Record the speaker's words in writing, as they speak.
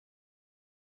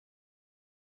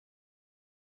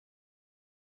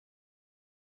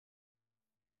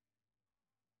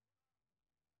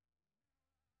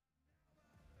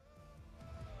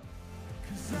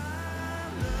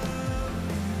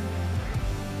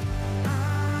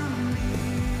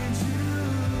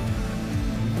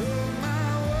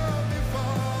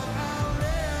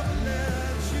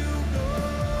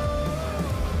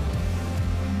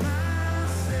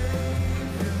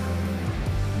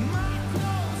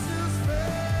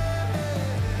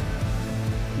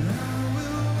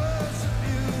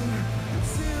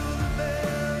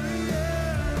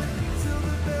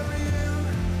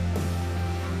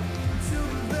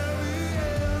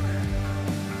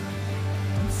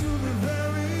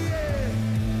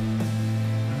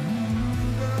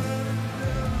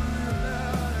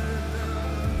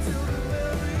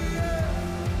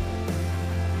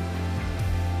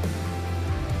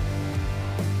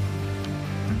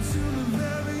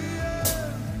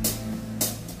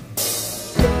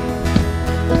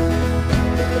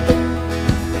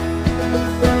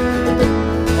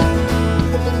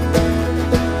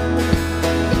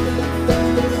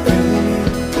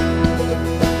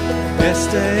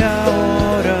Esta é a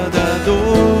hora da adoração.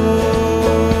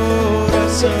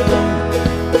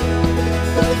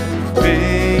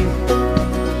 Vem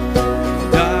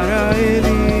dar a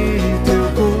Ele teu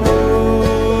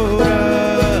coração.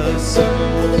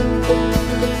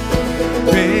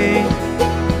 Vem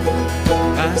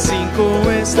assim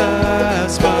como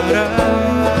estás para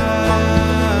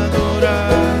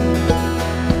adorar.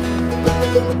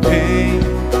 Vem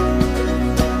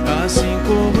assim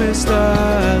como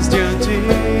estás diante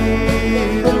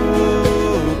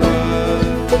do Pai.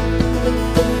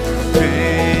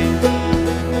 Vem,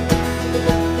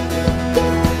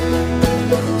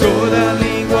 toda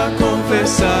língua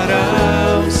confessará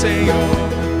ao Senhor,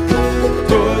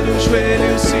 todo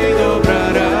joelho se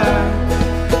dobrará,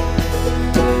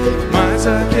 mas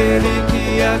aquele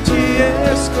que a ti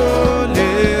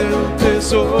escolher o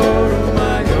tesouro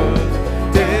maior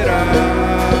terá.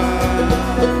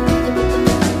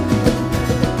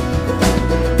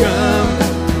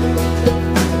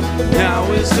 Now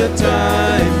is the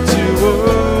time to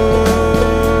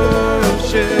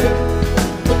worship.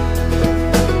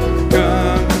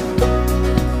 Come,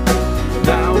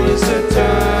 now is the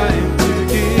time to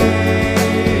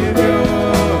give your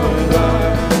heart.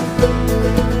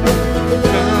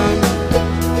 Come,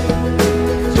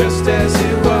 just as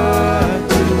you are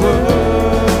to worship.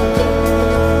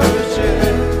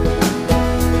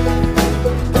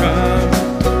 Come,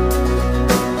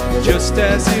 just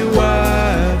as you are.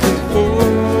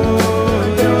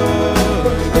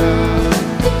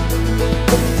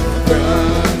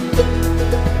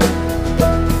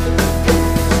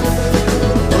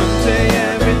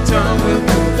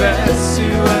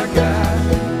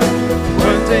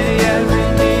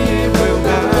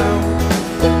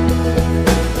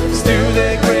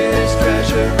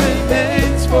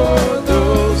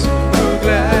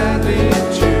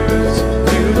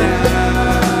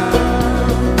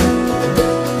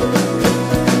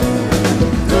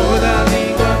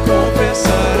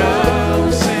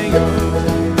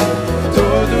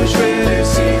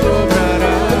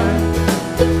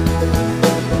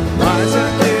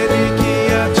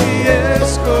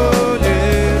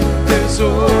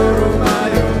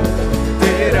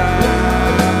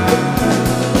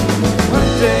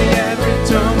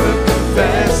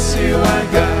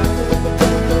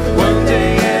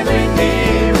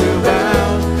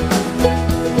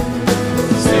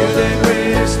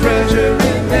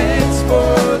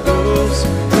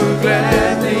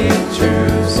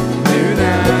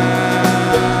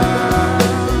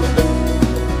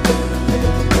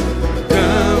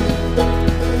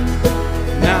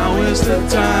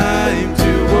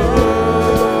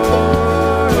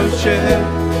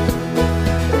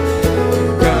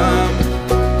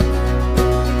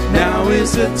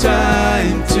 Is the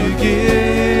time to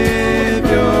give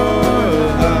your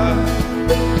heart.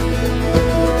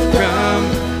 Come,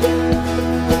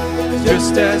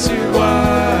 just as you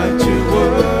are to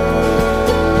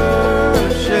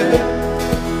worship.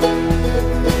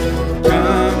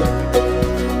 Come,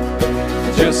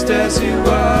 just as you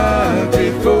are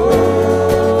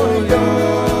before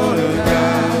your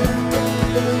God.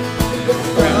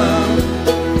 Come.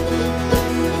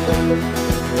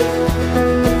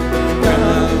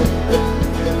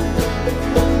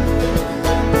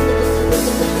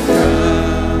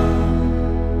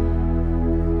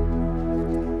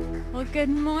 Good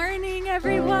morning,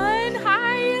 everyone.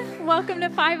 Hi, welcome to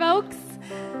Five Oaks.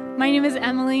 My name is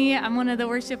Emily. I'm one of the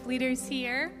worship leaders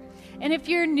here. And if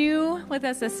you're new with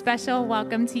us, a special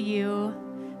welcome to you.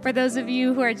 For those of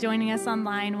you who are joining us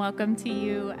online, welcome to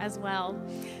you as well.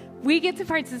 We get to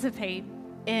participate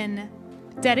in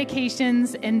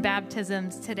dedications and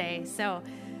baptisms today. So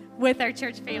with our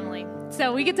church family.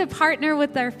 So we get to partner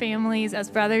with our families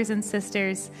as brothers and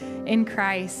sisters in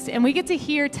Christ. And we get to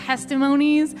hear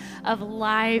testimonies of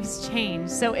lives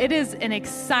changed. So it is an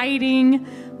exciting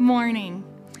morning.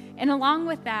 And along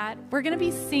with that, we're going to be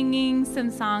singing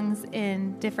some songs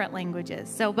in different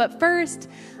languages. But first,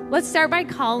 let's start by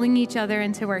calling each other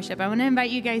into worship. I want to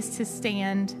invite you guys to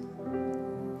stand.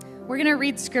 We're going to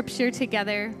read scripture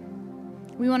together.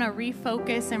 We want to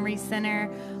refocus and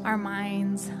recenter our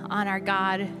minds on our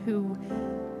God who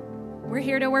we're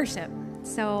here to worship.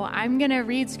 So I'm going to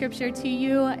read scripture to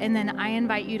you, and then I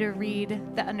invite you to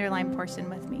read the underlined portion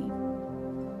with me.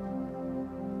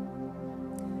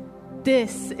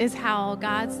 This is how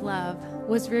God's love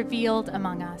was revealed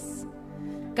among us.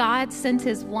 God sent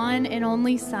his one and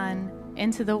only Son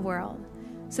into the world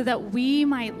so that we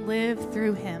might live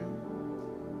through him.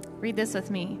 Read this with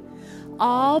me.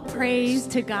 All praise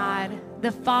to God,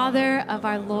 the Father of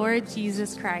our Lord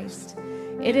Jesus Christ.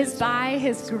 It is by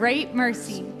his great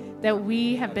mercy that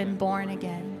we have been born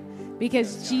again,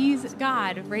 because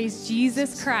God raised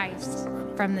Jesus Christ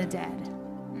from the dead.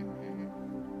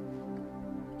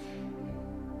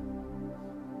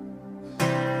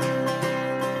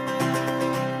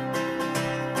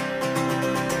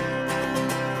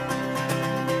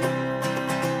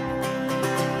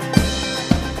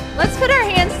 Let's put our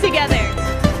hands together.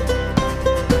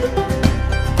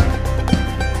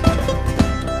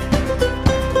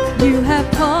 You have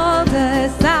called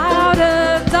us out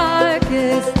of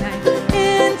darkest night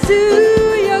into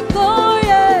your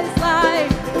glorious light,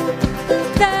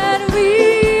 that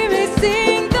we may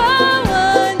sing the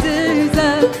wonders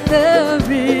of the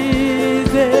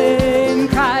risen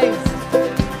Christ.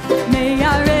 May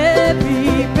our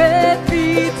every breath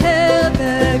retell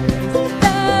the grace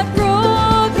that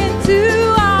broke into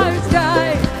our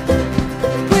strife,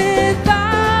 with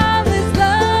boundless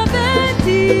love and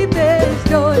deepest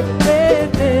joy,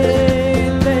 with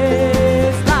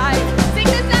endless life. Sing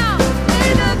this out.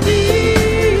 May the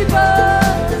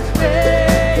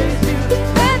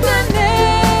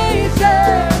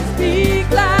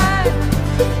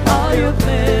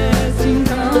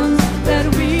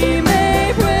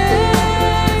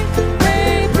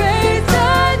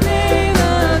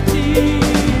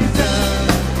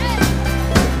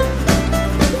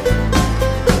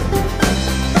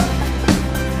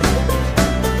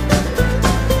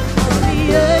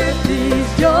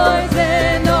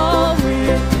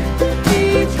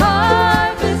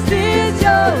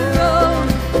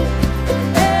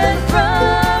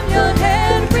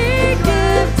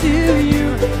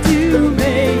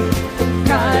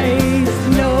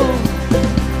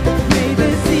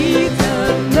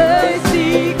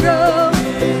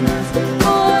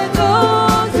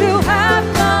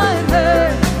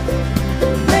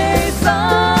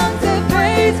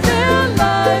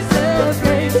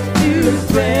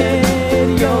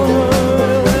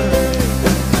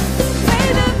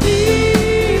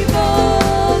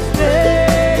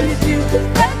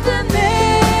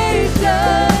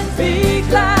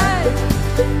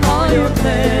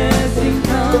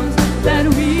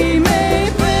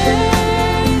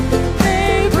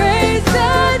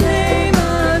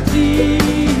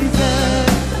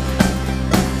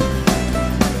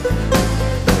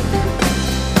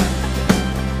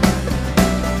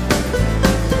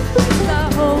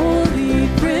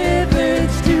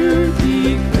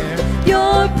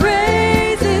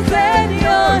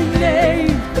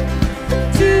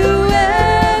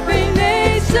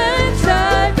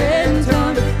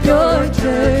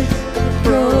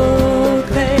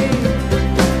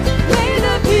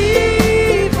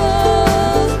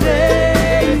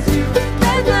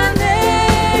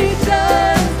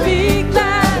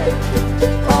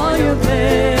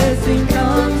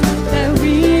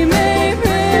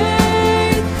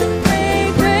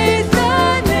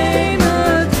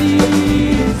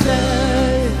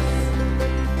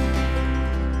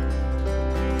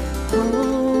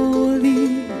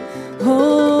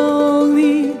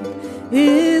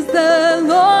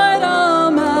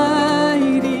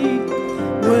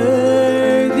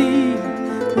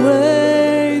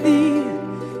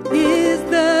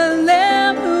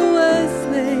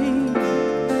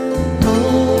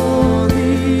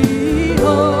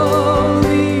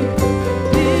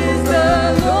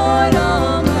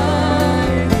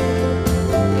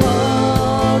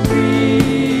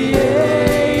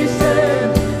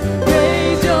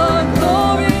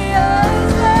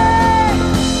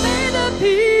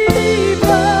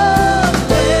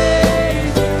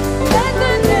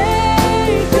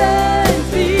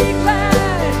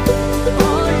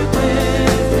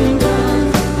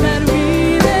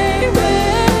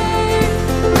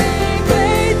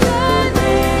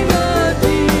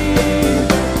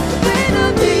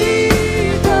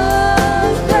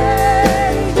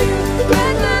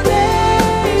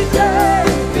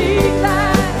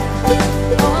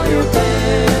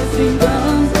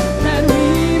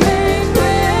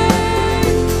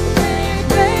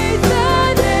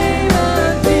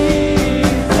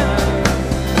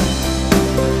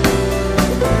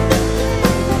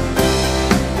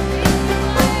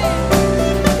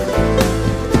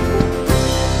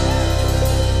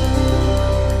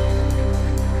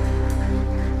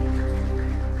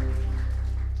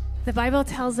The Bible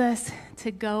tells us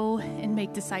to go and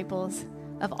make disciples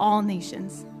of all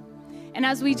nations. And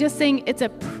as we just sang, it's a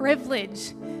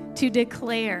privilege to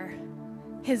declare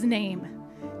his name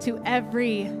to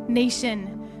every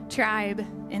nation, tribe,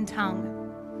 and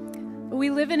tongue.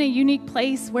 We live in a unique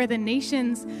place where the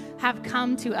nations have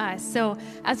come to us. So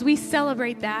as we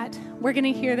celebrate that, we're going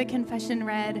to hear the confession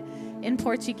read in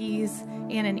Portuguese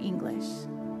and in English.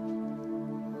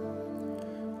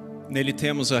 Nele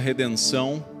temos a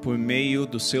redenção por meio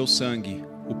do seu sangue,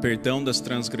 o perdão das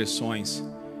transgressões,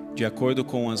 de acordo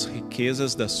com as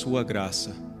riquezas da sua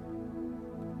graça.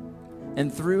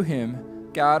 And through him,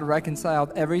 God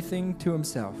reconciled everything to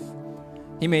himself.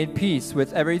 He made peace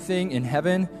with everything in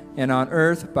heaven and on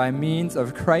earth by means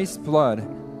of Christ's blood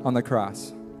on the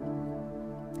cross.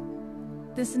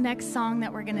 This next song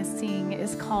that we're going to sing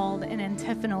is called an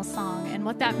antiphonal song. And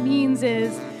what that means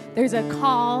is there's a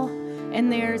call and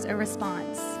there's a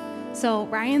response. So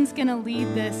Ryan's going to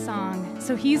lead this song.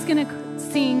 So he's going to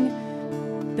sing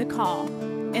the call.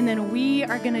 And then we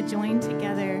are going to join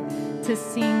together to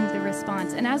sing the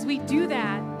response. And as we do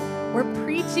that, we're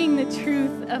preaching the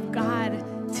truth of God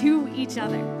to each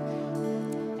other.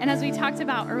 And as we talked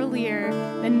about earlier,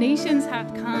 the nations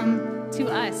have come to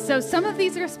us. So some of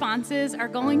these responses are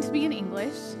going to be in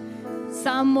English.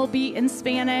 Some will be in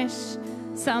Spanish,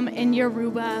 some in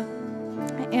Yoruba,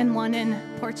 and one in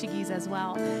Portuguese as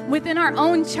well. Within our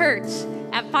own church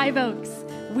at Five Oaks,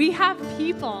 we have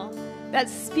people that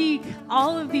speak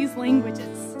all of these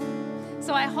languages.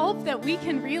 So I hope that we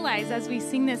can realize as we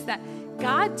sing this that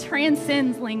God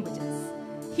transcends languages.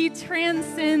 He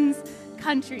transcends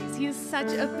countries. He is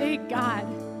such a big God.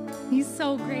 He's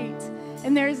so great.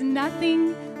 And there is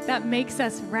nothing that makes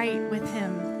us right with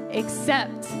him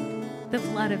except the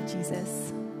blood of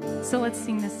Jesus. So let's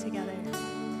sing this together.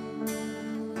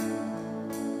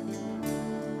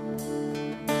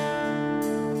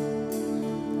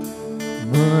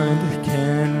 What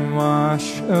can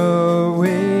wash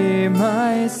away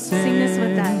my sin? Sing this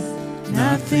with us.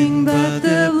 Nothing but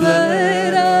the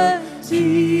blood of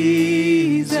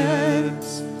Jesus.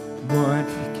 What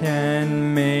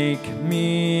can make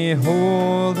me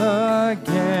whole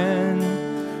again?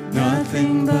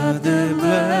 Nothing but the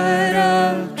blood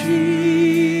of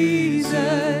Jesus.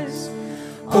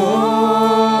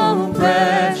 Oh,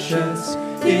 precious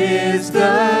is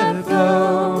the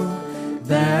flow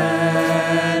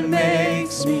that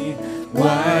makes me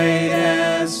white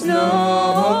as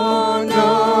snow.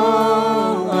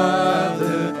 No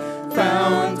other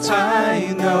fount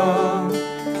I know.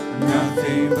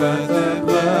 Nothing but the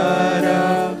blood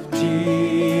of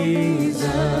Jesus.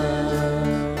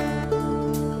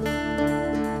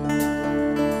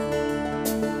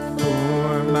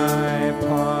 For my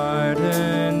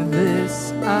pardon,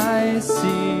 this I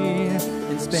see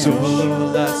in Spanish.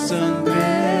 Solo la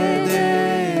sangre de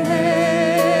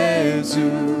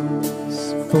Jesús.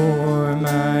 For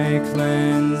my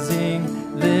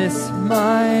cleansing, this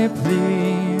my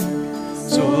plea.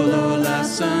 Solo la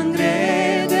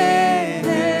sangre de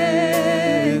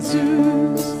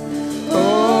Jesús.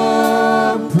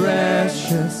 Oh,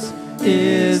 precious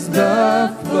is the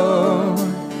flow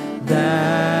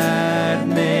that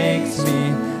makes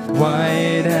me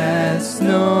white as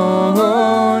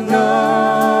snow.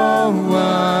 No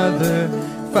other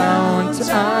fount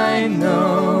I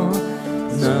know.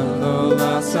 Solo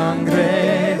la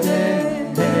sangre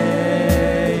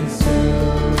de Jesus.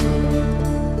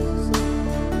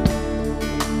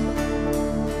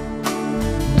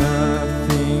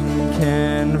 Nothing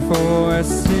can for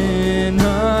sin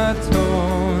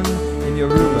atone. In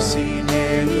Yoruba.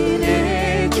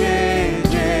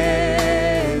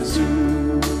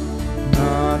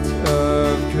 Not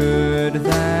of good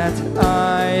that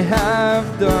I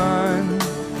have done.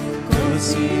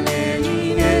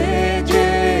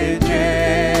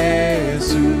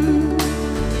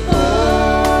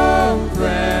 Oh,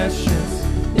 precious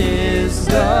is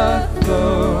the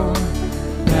flow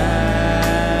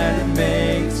that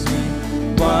makes me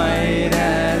white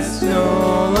as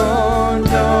snow.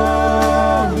 No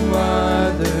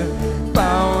other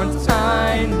fount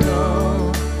I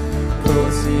know.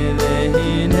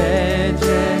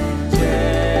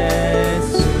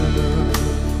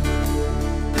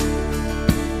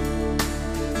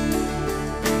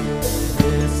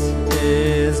 This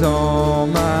is all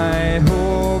my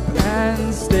hope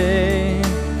and stay.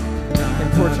 In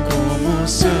Portugal. Como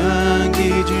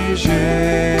sangue de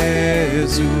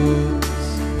Jesus.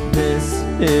 This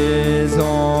is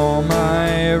all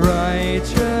my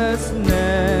righteousness.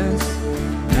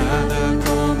 Nada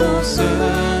como o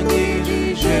sangue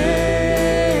de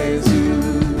Jesus.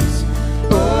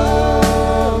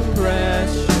 Oh,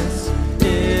 precious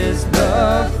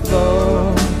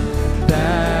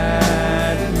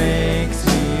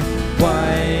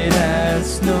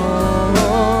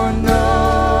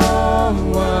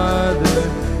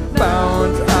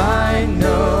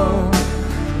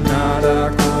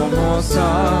como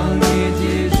sangue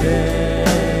de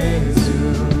Jesus.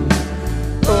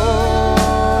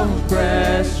 Oh,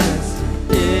 precious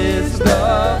is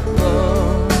the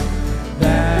blood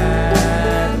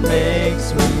that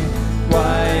makes me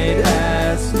white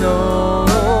as snow.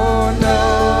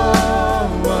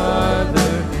 No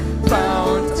other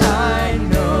fount I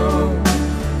know,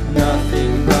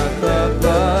 nothing but the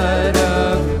blood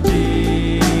of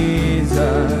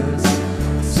Jesus.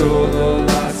 Solo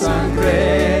la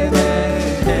sangre de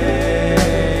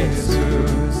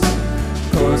Jesús,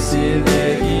 così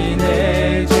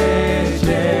legine de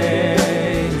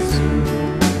Jesús.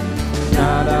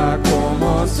 Nada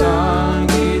como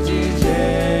sangue de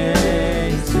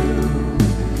Jesus,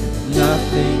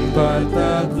 nothing but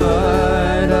the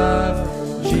blood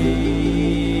of Jesus.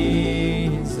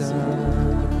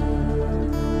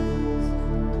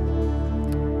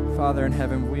 Father in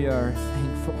heaven, we are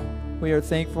thankful. We are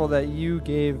thankful that you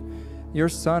gave your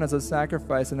Son as a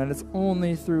sacrifice, and that it's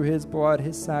only through his blood,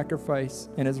 his sacrifice,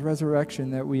 and his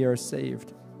resurrection that we are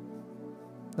saved.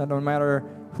 That no matter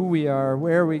who we are,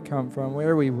 where we come from,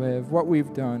 where we live, what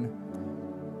we've done,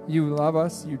 you love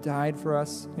us, you died for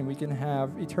us, and we can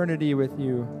have eternity with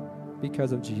you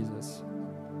because of Jesus.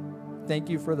 Thank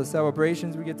you for the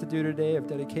celebrations we get to do today of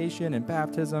dedication and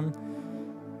baptism,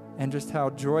 and just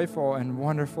how joyful and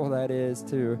wonderful that is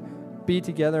to be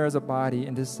together as a body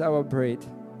and to celebrate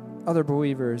other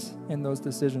believers in those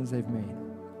decisions they've made.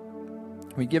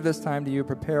 We give this time to you,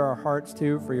 prepare our hearts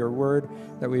too for your word,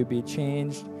 that we would be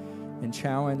changed and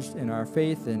challenged in our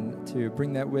faith, and to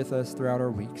bring that with us throughout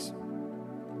our weeks.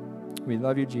 We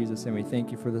love you, Jesus, and we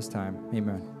thank you for this time.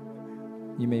 Amen.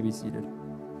 You may be seated.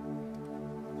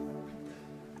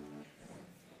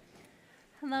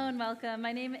 Hello and welcome.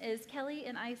 My name is Kelly,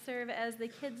 and I serve as the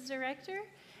Kids Director.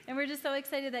 And we're just so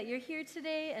excited that you're here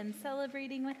today and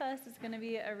celebrating with us. It's going to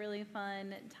be a really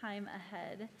fun time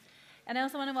ahead. And I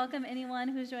also want to welcome anyone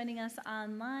who's joining us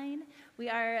online. We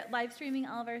are live streaming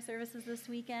all of our services this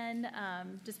weekend,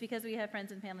 just because we have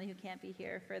friends and family who can't be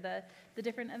here for the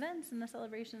different events and the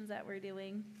celebrations that we're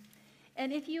doing.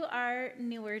 And if you are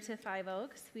newer to Five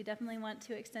Oaks, we definitely want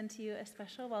to extend to you a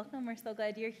special welcome. We're so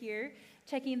glad you're here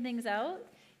checking things out.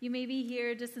 You may be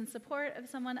here just in support of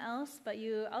someone else, but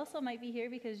you also might be here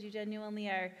because you genuinely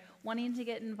are wanting to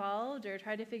get involved or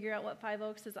try to figure out what Five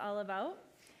Oaks is all about,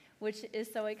 which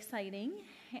is so exciting.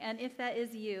 And if that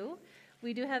is you,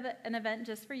 we do have an event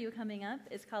just for you coming up.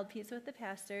 It's called Pizza with the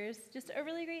Pastors. Just a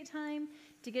really great time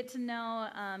to get to know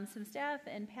some staff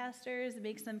and pastors,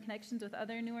 make some connections with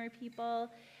other newer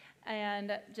people,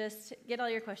 and just get all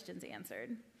your questions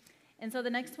answered. And so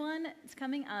the next one that's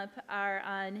coming up are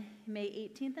on May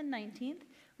 18th and 19th.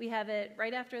 We have it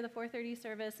right after the 4:30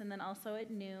 service and then also at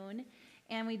noon.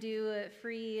 And we do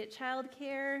free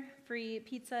childcare, free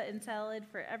pizza and salad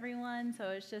for everyone. So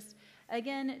it's just,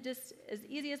 again, just as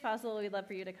easy as possible. We'd love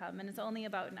for you to come. And it's only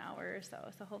about an hour or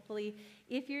so. So hopefully,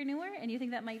 if you're newer and you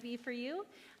think that might be for you,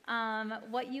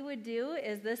 what you would do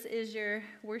is this is your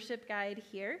worship guide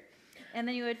here. And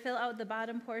then you would fill out the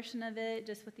bottom portion of it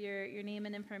just with your name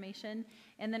and information,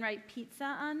 and then write pizza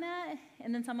on that,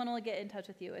 and then someone will get in touch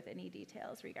with you with any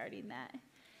details regarding that.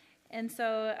 And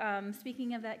so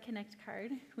speaking of that Connect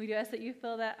card, we do ask that you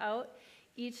fill that out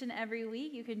each and every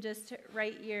week. You can just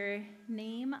write your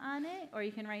name on it, or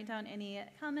you can write down any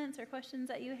comments or questions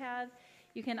that you have.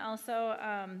 You can also,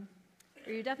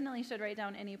 or you definitely should write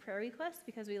down any prayer requests,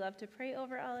 because we love to pray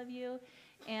over all of you.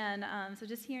 And so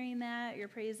just hearing that, your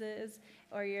praises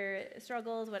or your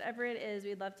struggles, whatever it is,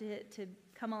 we'd love to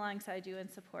come alongside you and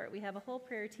support. We have a whole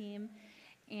prayer team,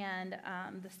 and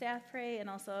the staff pray, and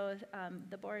also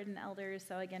the board and elders.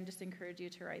 So again, just encourage you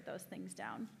to write those things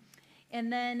down.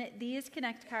 And then these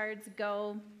Connect cards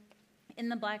go in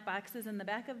the black boxes in the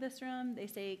back of this room. They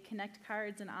say Connect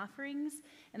cards and offerings,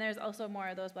 and there's also more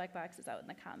of those black boxes out in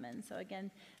the commons. So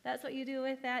again, that's what you do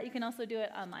with that. You can also do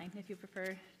it online if you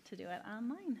prefer to do it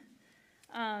online.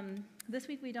 This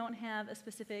week we don't have a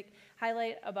specific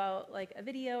highlight about like a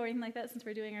video or anything like that, since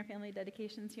we're doing our family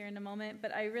dedications here in a moment,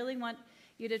 but I really want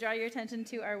you to draw your attention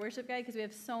to our worship guide, because we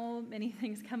have so many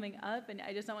things coming up, and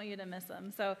I just don't want you to miss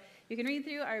them. So you can read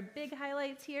through our big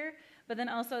highlights here, but then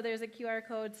also there's a QR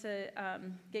code to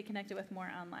get connected with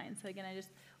more online. So again, I just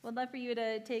would love for you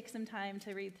to take some time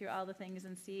to read through all the things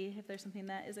and see if there's something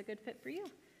that is a good fit for you.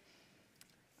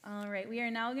 All right, we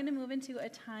are now going to move into a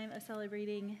time of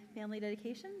celebrating family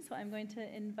dedication. So I'm going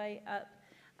to invite up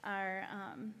our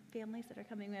families that are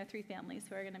coming. We have 3 families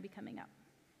who are going to be coming up.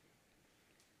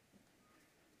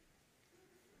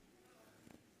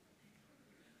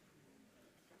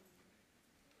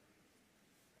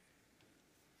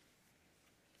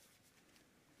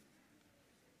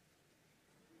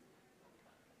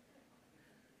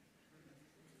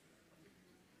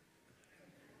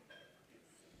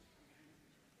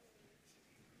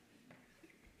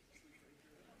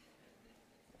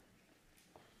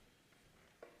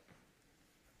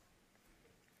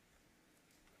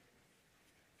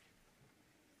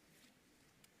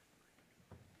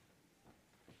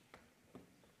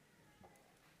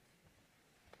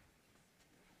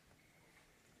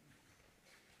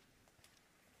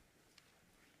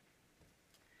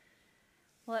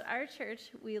 Well, at our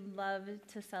church, we love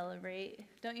to celebrate.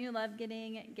 Don't you love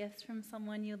getting gifts from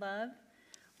someone you love?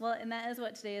 Well, and that is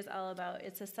what today is all about.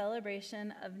 It's a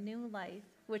celebration of new life,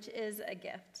 which is a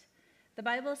gift. The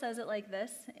Bible says it like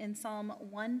this in Psalm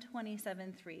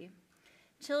 127:3.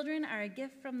 Children are a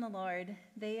gift from the Lord.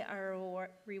 They are a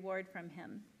reward from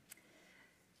him.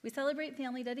 We celebrate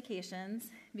family dedications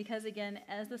because, again,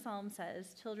 as the psalm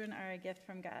says, children are a gift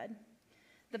from God.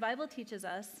 The Bible teaches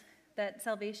us that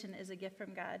salvation is a gift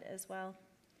from God as well.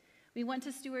 We want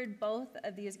to steward both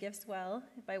of these gifts well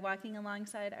by walking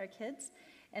alongside our kids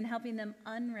and helping them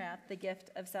unwrap the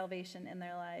gift of salvation in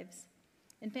their lives.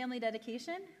 In family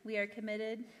dedication, we are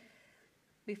committed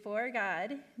before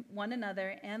God, one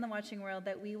another, and the watching world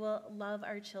that we will love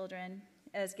our children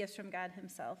as gifts from God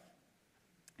himself.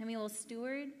 And we will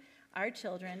steward our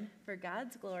children for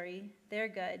God's glory, their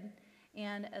good,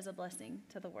 and as a blessing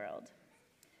to the world.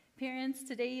 Parents,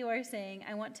 today you are saying,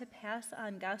 I want to pass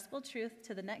on gospel truth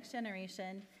to the next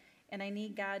generation, and I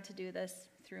need God to do this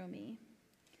through me.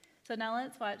 So now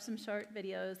let's watch some short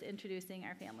videos introducing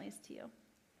our families to you.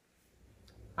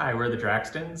 Hi, we're the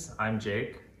Draxtons. I'm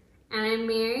Jake. And I'm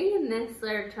Mary, and this is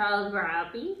our child,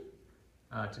 Robbie.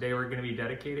 Today we're going to be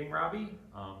dedicating Robbie.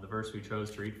 The verse we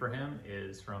chose to read for him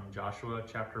is from Joshua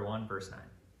chapter 1, verse 9.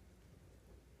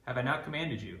 Have I not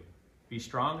commanded you? Be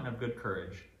strong and of good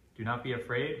courage. Do not be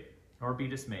afraid, nor be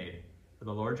dismayed, for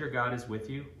the Lord your God is with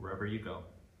you wherever you go.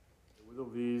 With the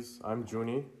Lees, I'm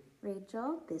Junie.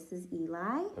 Rachel, this is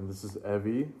Eli. And this is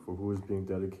Evie, for who is being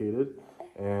dedicated.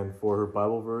 And for her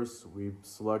Bible verse, we've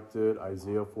selected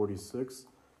Isaiah 46,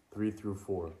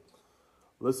 3-4.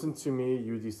 Listen to me,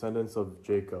 you descendants of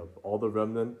Jacob, all the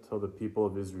remnant of the people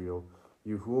of Israel,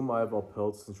 you whom I have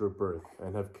upheld since your birth,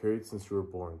 and have carried since you were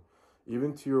born.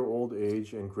 Even to your old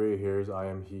age and gray hairs I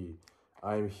am he.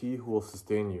 I am he who will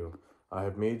sustain you. I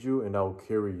have made you, and I will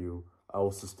carry you. I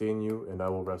will sustain you, and I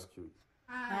will rescue you.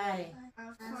 Hi,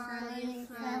 I'm Farley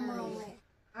family.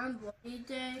 I'm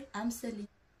Bonnie. I'm Celine.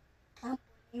 I'm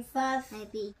Bonifaz.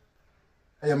 Maybe.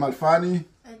 I am Alfani.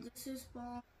 And this is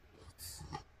Paul.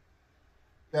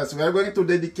 Yes, we are going to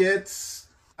dedicate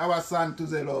our son to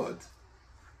the Lord.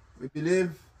 We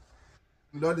believe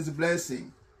the Lord is a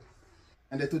blessing,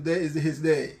 and that today is his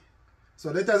day. So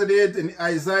let us read in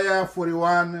Isaiah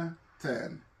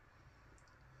 41:10.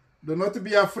 Do not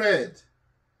be afraid,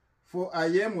 for I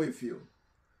am with you.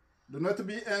 Do not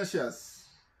be anxious,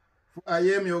 for I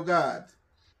am your God.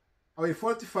 I will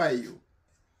fortify you.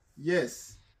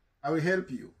 Yes, I will help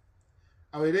you.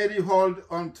 I will really hold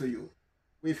on to you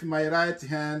with my right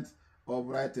hand of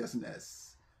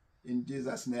righteousness. In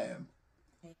Jesus' name.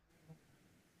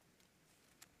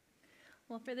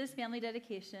 Well, for this family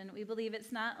dedication, we believe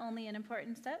it's not only an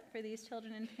important step for these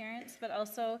children and parents, but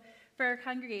also for our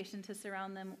congregation to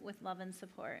surround them with love and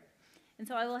support. And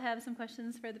so I will have some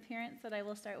questions for the parents that I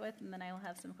will start with, and then I will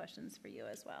have some questions for you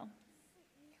as well.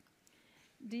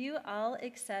 Do you all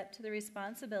accept the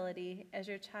responsibility as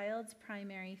your child's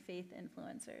primary faith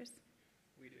influencers?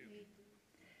 We do.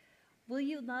 Will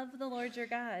you love the Lord your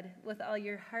God with all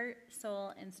your heart,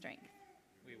 soul, and strength?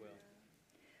 We will.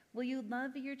 Will you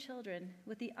love your children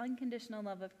with the unconditional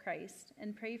love of Christ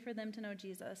and pray for them to know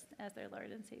Jesus as their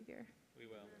Lord and Savior? We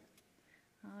will.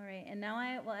 All right, and now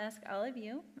I will ask all of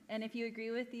you, and if you agree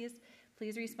with these,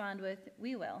 please respond with,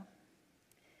 we will.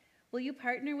 Will you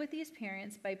partner with these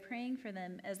parents by praying for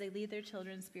them as they lead their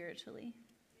children spiritually?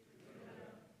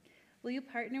 Will you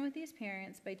partner with these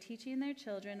parents by teaching their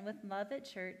children with love at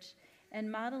church and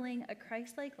modeling a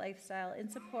Christ-like lifestyle in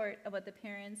support of what the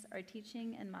parents are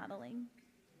teaching and modeling?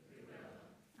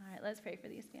 All right, let's pray for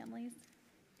these families.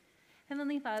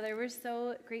 Heavenly Father, we're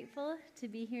so grateful to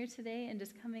be here today and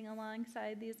just coming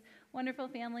alongside these wonderful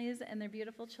families and their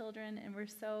beautiful children, and we're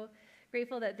so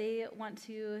grateful that they want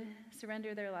to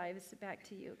surrender their lives back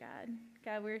to you, God.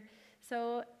 God, we're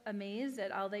so amazed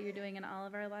at all that you're doing in all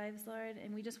of our lives, Lord,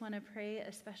 and we just want to pray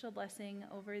a special blessing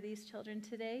over these children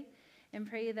today and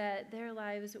pray that their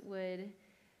lives would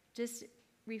just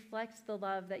reflect the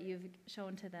love that you've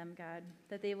shown to them, God,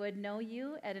 that they would know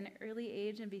you at an early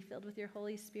age and be filled with your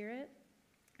Holy Spirit,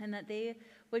 and that they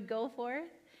would go forth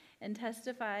and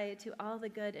testify to all the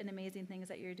good and amazing things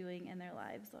that you're doing in their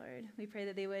lives, Lord. We pray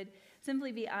that they would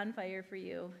simply be on fire for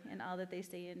you in all that they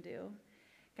say and do.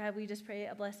 God, we just pray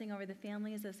a blessing over the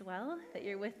families as well, that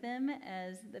you're with them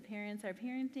as the parents are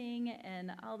parenting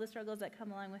and all the struggles that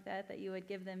come along with that, that you would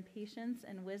give them patience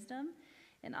and wisdom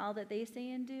in all that they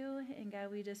say and do. And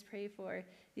God, we just pray for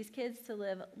these kids to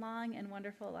live long and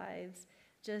wonderful lives,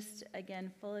 just,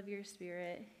 again, full of your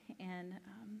Spirit and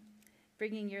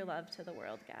bringing your love to the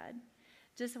world, God.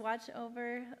 just watch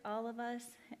over all of us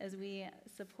as we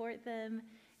support them,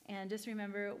 and just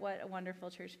remember what a wonderful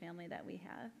church family that we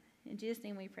have. In Jesus'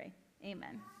 name we pray.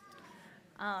 Amen.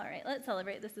 All right, let's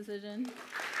celebrate this decision.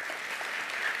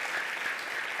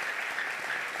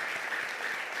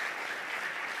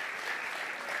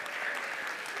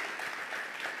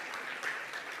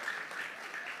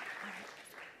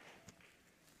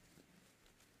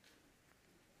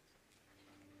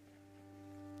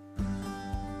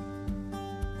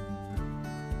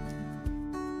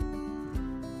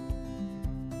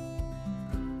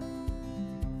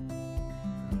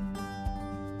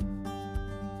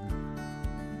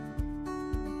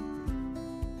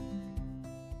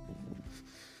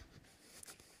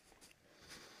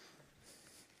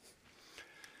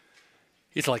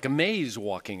 It's like a maze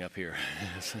walking up here.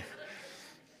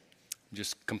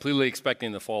 Just completely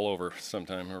expecting to fall over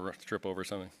sometime or trip over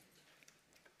something.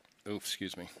 Oops,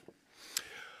 excuse me.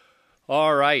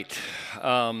 All right.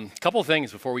 Couple of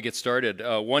things before we get started.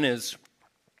 One is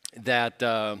that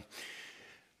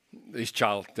these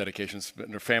child dedications,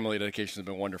 their family dedications have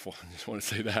been wonderful. I just want to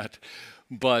say that.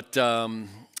 But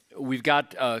we've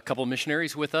got a couple of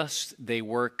missionaries with us. They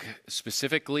work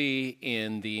specifically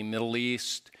in the Middle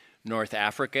East, North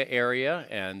Africa area,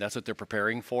 and that's what they're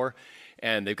preparing for.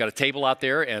 And they've got a table out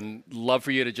there, and love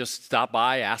for you to just stop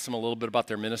by, ask them a little bit about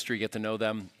their ministry, get to know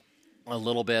them a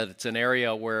little bit. It's an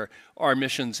area where our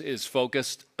missions is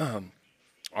focused.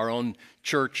 Our own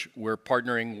church, we're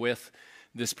partnering with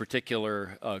this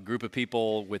particular group of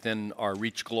people within our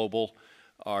Reach Global,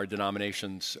 our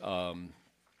denomination's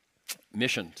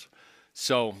missions.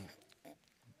 So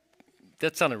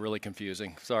that sounded really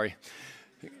confusing. Sorry.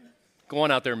 Go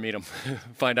on out there and meet them,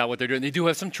 find out what they're doing. They do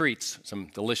have some treats, some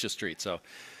delicious treats, so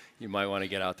you might want to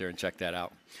get out there and check that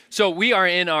out. So we are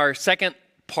in our second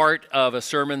part of a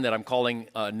sermon that I'm calling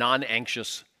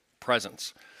Non-Anxious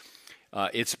Presence.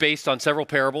 It's based on several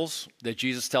parables that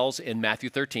Jesus tells in Matthew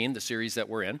 13, the series that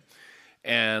we're in.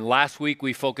 And last week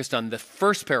we focused on the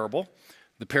first parable,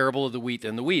 the parable of the wheat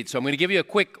and the weeds. So I'm going to give you a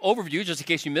quick overview just in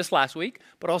case you missed last week,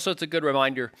 but also it's a good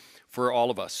reminder for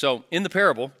all of us. So in the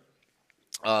parable,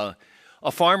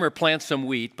 a farmer plants some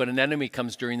wheat, but an enemy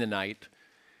comes during the night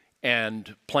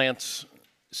and plants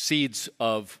seeds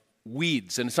of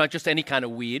weeds. And it's not just any kind of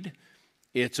weed.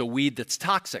 It's a weed that's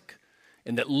toxic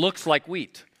and that looks like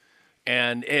wheat.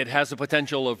 And it has the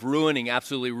potential of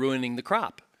absolutely ruining the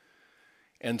crop.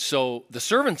 And so the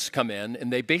servants come in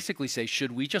and they basically say,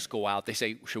 should we just go out? They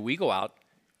say, should we go out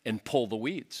and pull the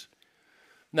weeds?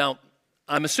 Now,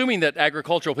 I'm assuming that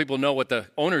agricultural people know what the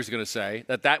owner is going to say,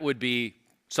 that would be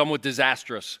somewhat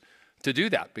disastrous to do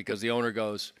that, because the owner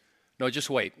goes, no, just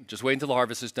wait until the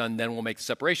harvest is done, then we'll make the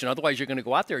separation. Otherwise, you're going to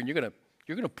go out there and you're going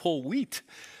to pull wheat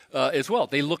as well.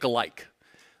 They look alike.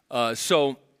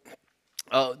 So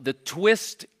the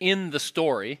twist in the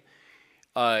story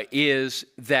is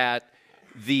that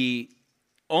the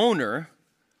owner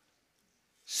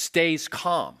stays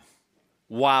calm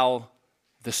while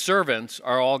the servants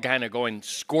are all kind of going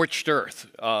scorched earth.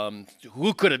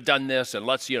 Who could have done this? And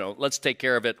let's take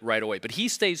care of it right away. But he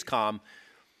stays calm.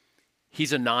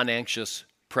 He's a non-anxious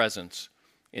presence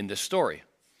in this story.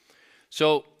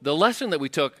 So the lesson that we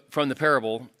took from the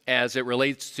parable as it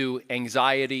relates to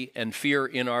anxiety and fear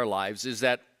in our lives is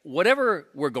that whatever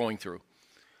we're going through,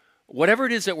 whatever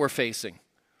it is that we're facing,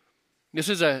 this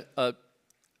is a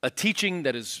teaching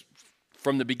that is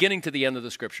from the beginning to the end of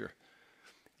the scripture.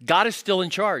 God is still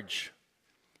in charge.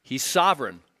 He's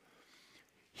sovereign.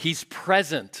 He's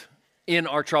present in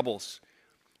our troubles.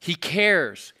 He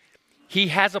cares. He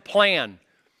has a plan.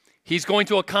 He's going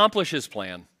to accomplish his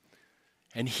plan.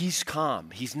 And he's calm.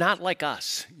 He's not like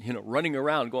us, running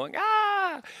around going,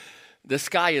 the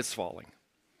sky is falling.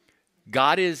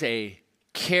 God is a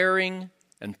caring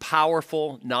and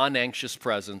powerful, non-anxious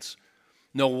presence,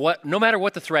 no matter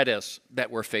what the threat is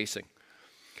that we're facing.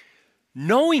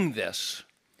 Knowing this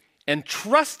and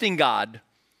trusting God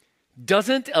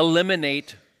doesn't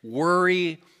eliminate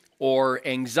worry or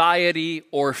anxiety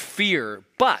or fear,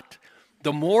 but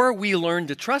the more we learn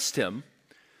to trust him,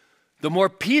 the more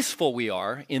peaceful we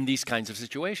are in these kinds of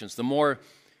situations, the more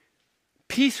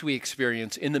peace we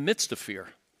experience in the midst of fear,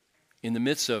 in the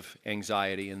midst of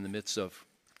anxiety, in the midst of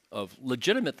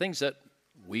legitimate things that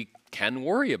we can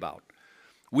worry about.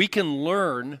 We can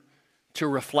learn to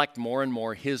reflect more and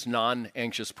more his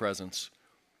non-anxious presence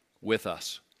with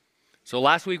us. So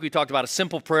last week we talked about a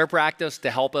simple prayer practice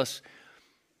to help us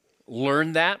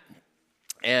learn that.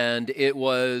 And it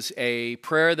was a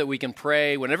prayer that we can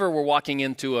pray whenever we're walking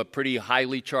into a pretty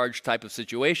highly charged type of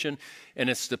situation. And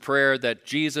it's the prayer that,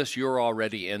 Jesus, you're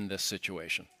already in this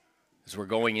situation. As we're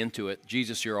going into it,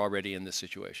 Jesus, you're already in this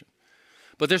situation.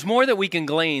 But there's more that we can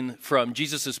glean from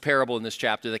Jesus' parable in this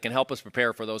chapter that can help us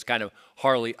prepare for those kind of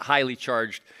highly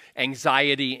charged,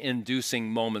 anxiety-inducing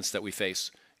moments that we face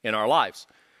in our lives.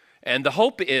 And the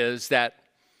hope is that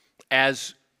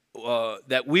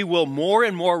that we will more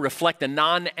and more reflect the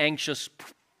non-anxious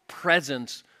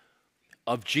presence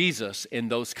of Jesus in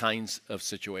those kinds of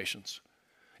situations.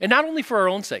 And not only for our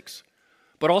own sakes,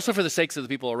 but also for the sakes of the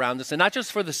people around us. And not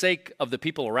just for the sake of the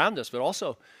people around us, but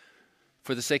also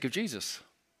for the sake of Jesus,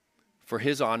 for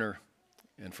his honor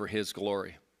and for his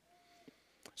glory.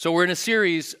 So we're in a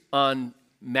series on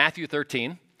Matthew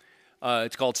 13.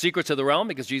 It's called Secrets of the Realm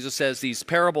because Jesus says these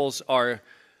parables are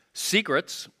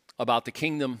secrets about the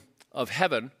kingdom of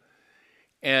heaven.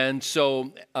 And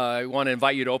so I want to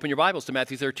invite you to open your Bibles to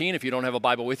Matthew 13. If you don't have a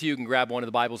Bible with you, you can grab one of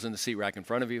the Bibles in the seat rack in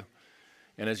front of you.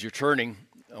 And as you're turning,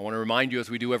 I want to remind you,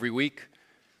 as we do every week,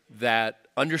 that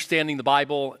understanding the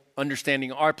Bible,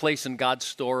 understanding our place in God's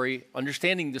story,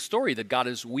 understanding the story that God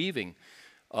is weaving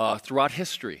throughout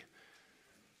history,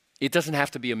 it doesn't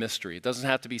have to be a mystery. It doesn't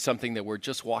have to be something that we're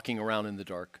just walking around in the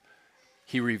dark.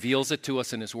 He reveals it to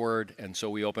us in his word, and so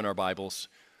we open our Bibles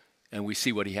and we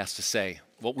see what he has to say,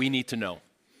 what we need to know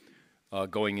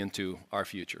going into our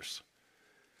futures.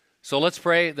 So let's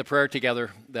pray the prayer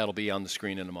together. That'll be on the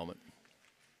screen in a moment.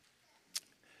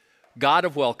 God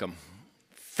of welcome,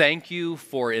 thank you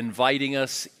for inviting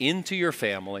us into your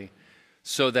family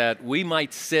so that we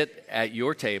might sit at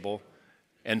your table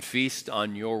and feast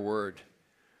on your word.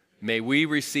 May we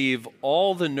receive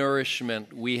all the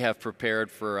nourishment we have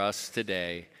prepared for us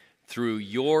today through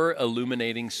your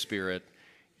illuminating spirit.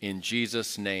 In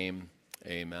Jesus' name,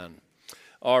 amen.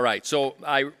 All right, so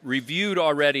I reviewed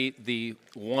already the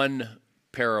one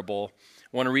parable.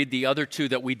 I want to read the other two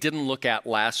that we didn't look at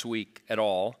last week at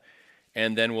all,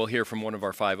 and then we'll hear from one of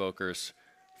our Five Oakers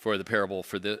for the parable,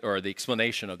 or the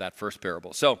explanation of that first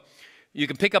parable. So you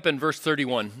can pick up in verse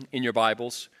 31 in your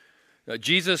Bibles.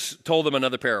 Jesus told them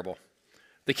another parable.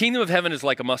 The kingdom of heaven is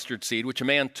like a mustard seed, which a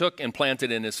man took and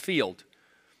planted in his field.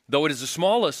 Though it is the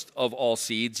smallest of all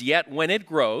seeds, yet when it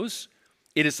grows,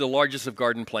 it is the largest of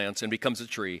garden plants and becomes a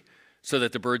tree, so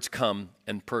that the birds come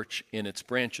and perch in its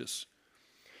branches.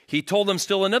 He told them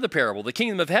still another parable. The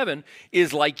kingdom of heaven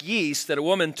is like yeast that a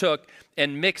woman took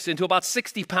and mixed into about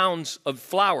 60 pounds of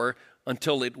flour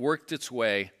until it worked its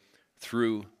way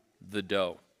through the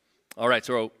dough. All right,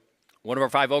 so one of our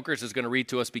Five Oakers is going to read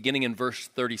to us beginning in verse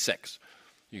 36.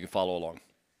 You can follow along.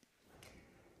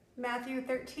 Matthew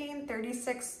 13,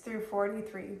 36 through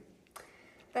 43.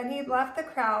 Then he left the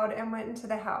crowd and went into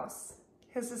the house.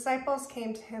 His disciples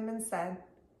came to him and said,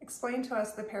 "Explain to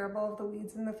us the parable of the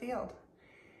weeds in the field."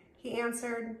 He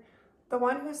answered, "The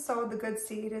one who sowed the good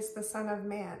seed is the Son of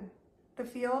Man. The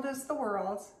field is the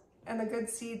world, and the good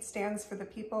seed stands for the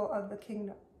people of the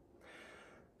kingdom.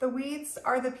 The weeds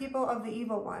are the people of the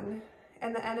evil one,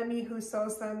 and the enemy who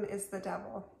sows them is the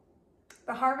devil.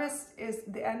 The harvest is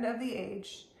the end of the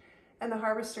age, and the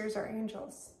harvesters are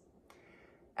angels.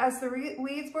 As the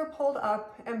weeds were pulled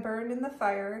up and burned in the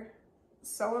fire,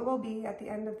 so it will be at the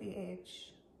end of the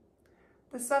age.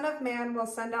 The Son of Man will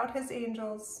send out his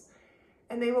angels,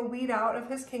 and they will weed out of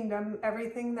his kingdom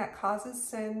everything that causes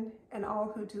sin and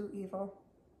all who do evil.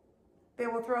 They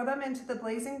will throw them into the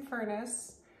blazing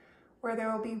furnace, where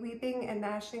there will be weeping and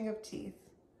gnashing of teeth.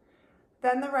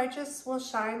 Then the righteous will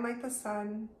shine like the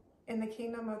sun in the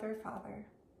kingdom of their Father.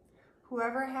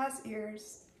 Whoever has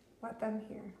ears, let them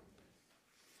hear."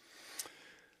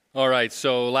 All right,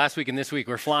 so last week and this week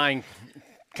we're flying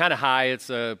kind of high.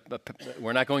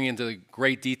 We're not going into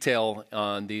great detail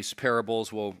on these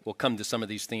parables. We'll come to some of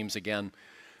these themes again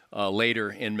later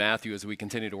in Matthew as we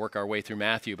continue to work our way through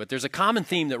Matthew. But there's a common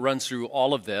theme that runs through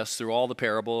all of this, through all the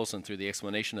parables and through the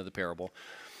explanation of the parable.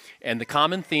 And the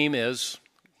common theme is,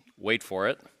 wait for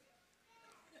it.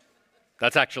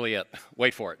 That's actually it.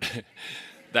 Wait for it.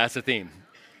 That's the theme.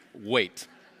 Wait.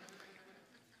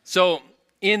 So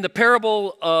in the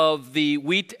parable of the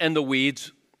wheat and the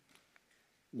weeds,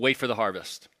 wait for the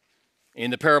harvest. In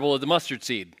the parable of the mustard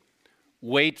seed,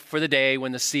 wait for the day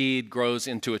when the seed grows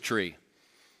into a tree.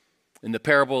 In the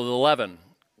parable of the leaven,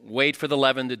 wait for the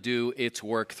leaven to do its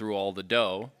work through all the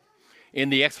dough. In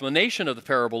the explanation of the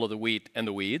parable of the wheat and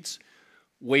the weeds,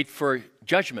 wait for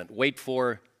judgment, wait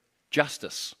for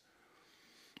justice.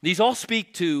 These all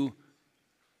speak to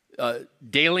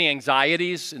daily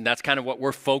anxieties, and that's kind of what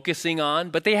we're focusing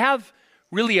on, but they have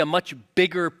really a much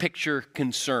bigger picture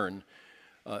concern.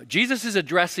 Jesus is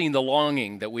addressing the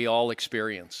longing that we all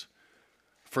experience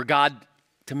for God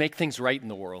to make things right in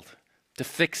the world, to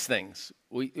fix things.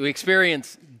 We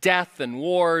experience death and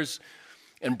wars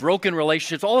and broken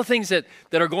relationships, all the things that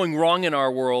are going wrong in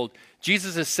our world,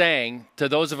 Jesus is saying to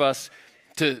those of us,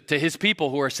 to his people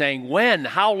who are saying, when,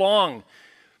 how long?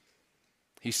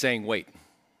 He's saying, wait.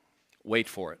 Wait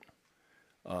for it.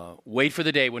 Wait for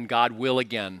the day when God will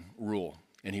again rule.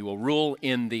 And he will rule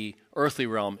in the earthly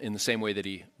realm in the same way that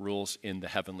he rules in the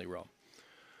heavenly realm.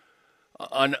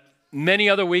 On many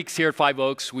other weeks here at Five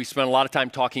Oaks, we spent a lot of time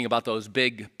talking about those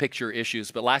big picture issues.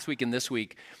 But last week and this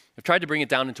week, I've tried to bring it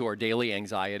down into our daily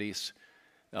anxieties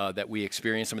that we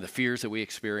experience, some of the fears that we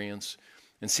experience,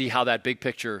 and see how that big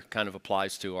picture kind of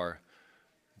applies to our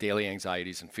daily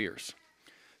anxieties and fears.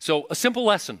 So a simple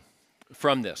lesson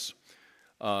from this.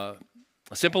 A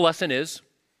simple lesson is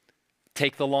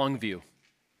take the long view.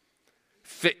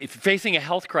 If you're facing a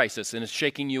health crisis and it's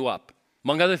shaking you up,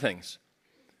 among other things,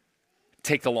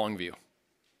 take the long view.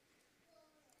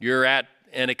 You're at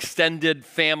an extended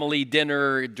family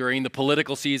dinner during the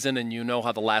political season and you know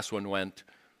how the last one went.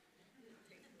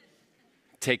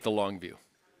 Take the long view.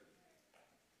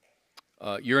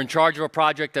 You're in charge of a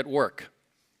project at work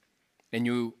and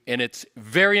it's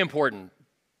very important,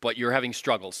 but you're having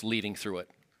struggles leading through it.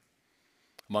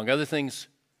 Among other things,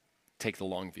 take the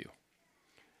long view.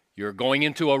 You're going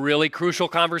into a really crucial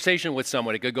conversation with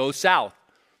someone. It could go south.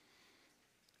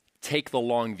 Take the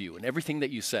long view in everything that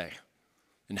you say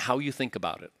and how you think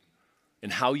about it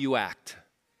and how you act.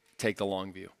 Take the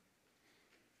long view.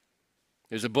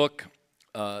 There's a book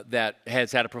that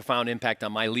has had a profound impact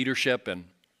on my leadership and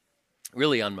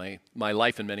really on my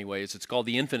life in many ways. It's called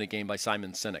The Infinite Game by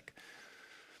Simon Sinek.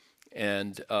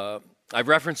 And I've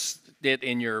referenced it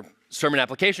in your sermon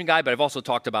application guide, but I've also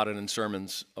talked about it in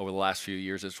sermons over the last few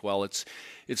years as well. It's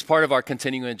part of our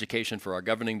continuing education for our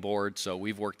governing board, so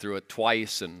we've worked through it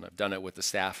twice, and I've done it with the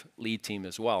staff lead team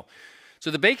as well. So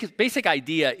the basic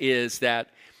idea is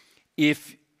that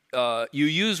if you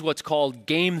use what's called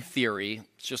game theory,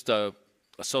 it's just a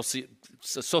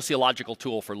sociological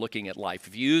tool for looking at life.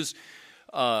 If you use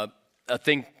a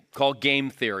thing called game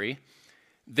theory,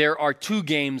 there are two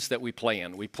games that we play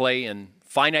in. We play in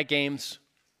finite games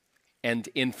and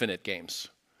infinite games.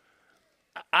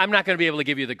 I'm not going to be able to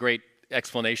give you the great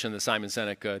explanation that Simon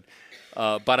Sinek could,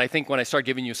 but I think when I start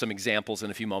giving you some examples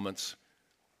in a few moments,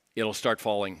 it'll start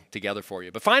falling together for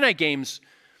you. But finite games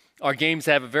are games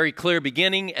that have a very clear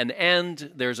beginning and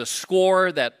end. There's a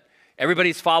score that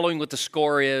everybody's following what the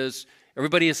score is.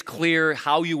 Everybody is clear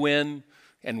how you win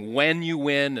and when you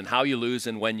win and how you lose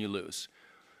and when you lose.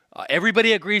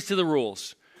 Everybody agrees to the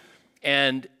rules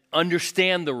and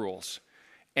understand the rules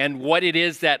and what it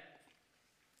is that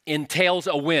entails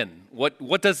a win.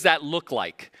 What does that look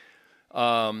like?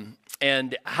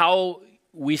 And how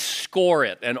we score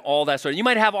it and all that sort of. You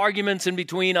might have arguments in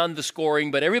between on the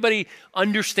scoring, but everybody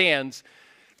understands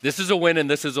this is a win and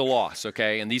this is a loss,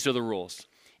 okay? And these are the rules.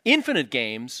 Infinite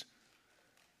games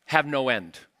have no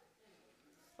end.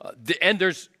 And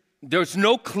there's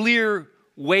no clear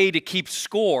way to keep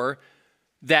score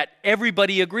that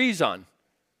everybody agrees on.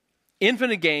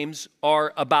 Infinite games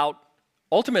are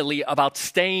ultimately about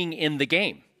staying in the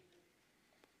game.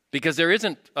 Because there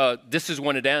isn't, this is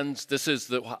when it ends, this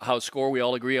is how score, we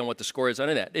all agree on what the score is, none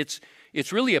of that.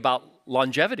 It's really about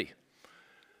longevity.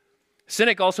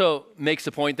 Sinek also makes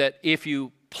the point that if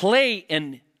you play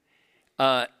in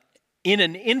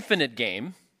an infinite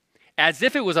game, as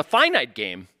if it was a finite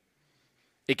game,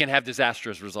 it can have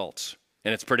disastrous results,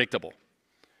 and it's predictable.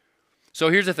 So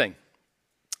here's the thing.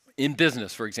 In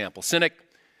business, for example, Sinek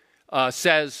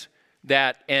says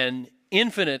that an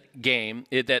infinite game,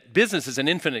 that business is an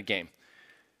infinite game,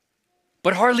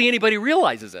 but hardly anybody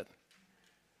realizes it.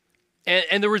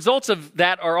 And the results of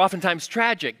that are oftentimes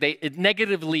tragic. It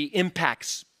negatively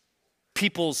impacts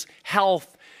people's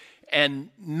health and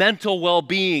mental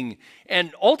well-being.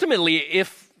 And ultimately,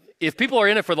 if people are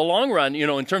in it for the long run,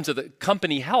 in terms of the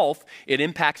company health, it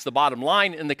impacts the bottom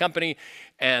line in the company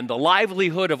and the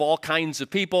livelihood of all kinds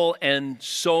of people and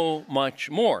so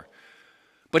much more.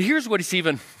 But here's what is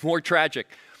even more tragic.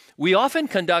 We often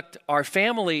conduct our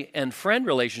family and friend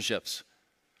relationships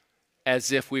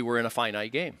as if we were in a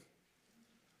finite game.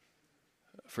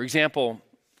 For example,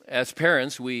 as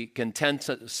parents, we can tend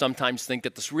to sometimes think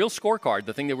that this real scorecard,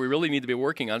 the thing that we really need to be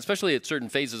working on, especially at certain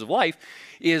phases of life,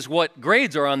 is what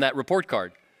grades are on that report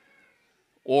card,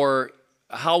 or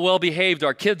how well behaved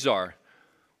our kids are,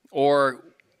 or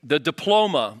the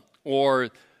diploma, or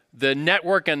the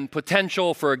network and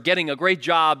potential for getting a great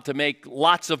job to make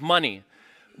lots of money.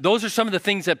 Those are some of the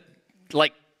things that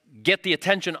get the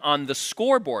attention on the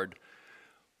scoreboard.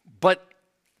 But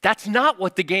that's not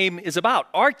what the game is about.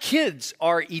 Our kids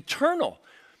are eternal,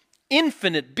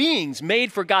 infinite beings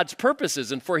made for God's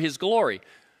purposes and for His glory.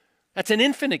 That's an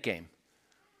infinite game.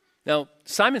 Now,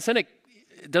 Simon Sinek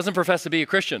doesn't profess to be a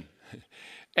Christian,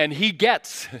 and he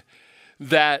gets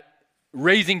that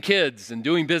raising kids and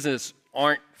doing business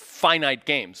aren't finite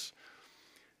games.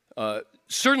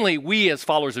 Certainly, we as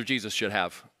followers of Jesus should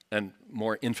have a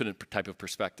more infinite type of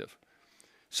perspective.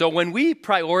 So when we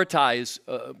prioritize,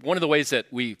 one of the ways that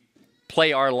we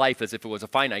play our life as if it was a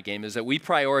finite game is that we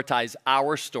prioritize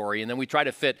our story, and then we try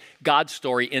to fit God's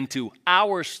story into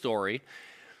our story.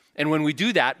 And when we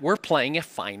do that, we're playing a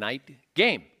finite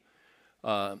game.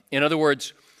 In other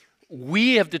words,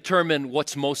 we have determined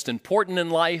what's most important in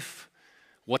life,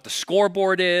 what the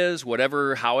scoreboard is,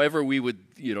 however we would,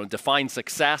 define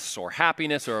success or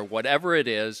happiness or whatever it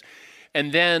is.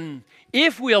 And then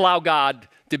if we allow God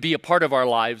to be a part of our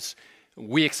lives,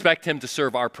 we expect him to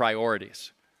serve our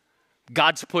priorities.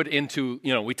 God's put into,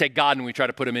 we take God and we try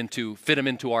to fit him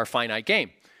into our finite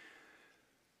game.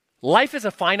 Life as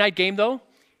a finite game, though,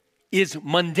 is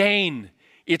mundane.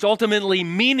 It's ultimately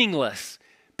meaningless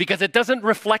because it doesn't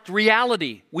reflect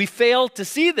reality. We fail to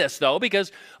see this, though,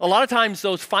 because a lot of times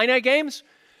those finite games,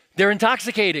 they're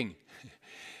intoxicating.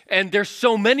 And there's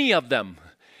so many of them.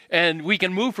 And we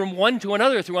can move from one to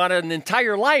another throughout an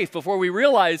entire life before we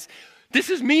realize this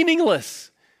is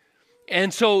meaningless.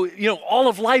 And so, all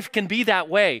of life can be that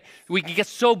way. We can get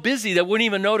so busy that we wouldn't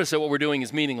even notice that what we're doing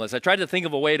is meaningless. I tried to think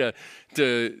of a way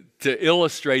to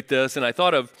illustrate this, and I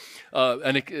thought of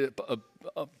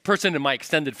a person in my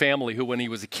extended family who, when he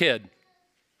was a kid,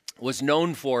 was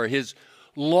known for his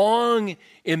long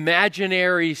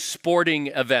imaginary sporting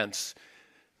events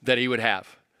that he would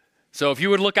have. So if you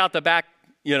would look out the back,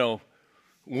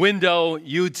 window,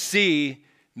 you'd see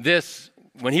this,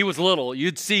 when he was little,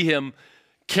 you'd see him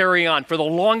carry on for the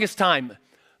longest time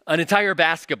an entire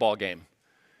basketball game,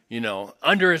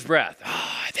 under his breath.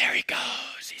 Oh, there he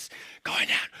goes. He's going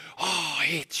out. Oh,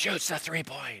 he shoots a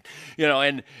 3-point,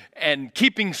 and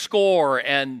keeping score.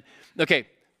 And okay,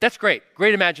 that's great.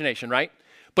 Great imagination, right?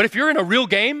 But if you're in a real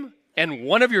game and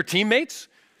one of your teammates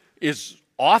is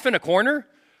off in a corner,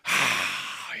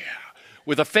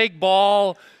 with a fake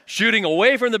ball, shooting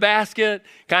away from the basket,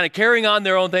 kind of carrying on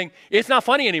their own thing, it's not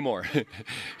funny anymore.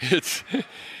 It's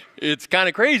kind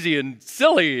of crazy and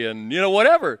silly and,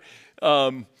 whatever.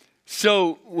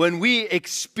 So when we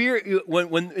experience,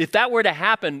 if that were to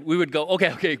happen, we would go,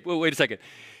 okay, wait a second.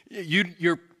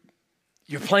 You're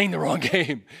playing the wrong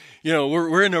game.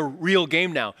 We're in a real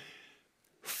game now.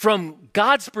 From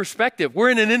God's perspective,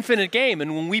 we're in an infinite game.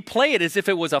 And when we play it as if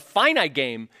it was a finite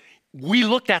game, we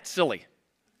look that silly.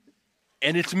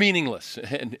 And it's meaningless.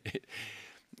 And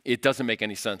it doesn't make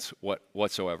any sense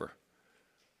whatsoever.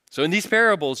 So in these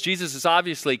parables, Jesus is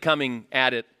obviously coming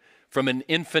at it from an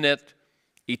infinite,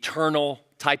 eternal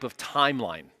type of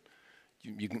timeline.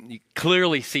 You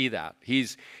clearly see that.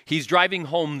 He's driving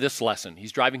home this lesson.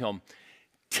 He's driving home,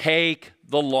 take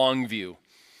the long view.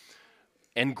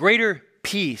 And greater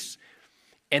peace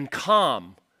and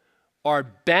calm are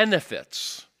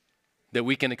benefits that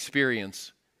we can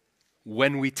experience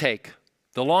when we take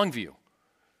the long view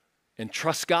and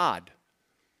trust God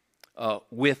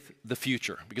with the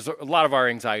future. Because a lot of our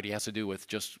anxiety has to do with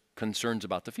just concerns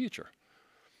about the future.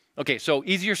 Okay, so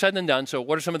easier said than done. So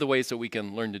what are some of the ways that we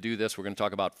can learn to do this? We're going to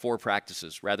talk about 4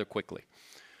 practices rather quickly,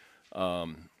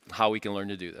 how we can learn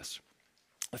to do this.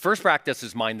 The first practice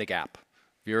is mind the gap.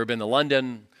 Have you ever been to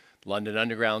London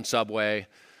Underground, subway,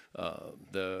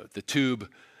 the tube,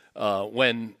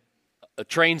 when a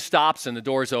train stops and the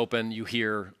doors open, you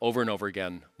hear over and over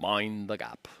again, mind the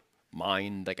gap,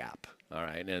 mind the gap. All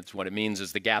right, and it's what it means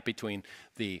is the gap between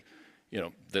the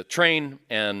train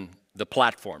and the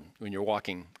platform when you're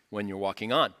walking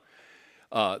on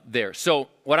there. So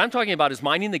what I'm talking about is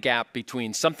minding the gap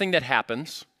between something that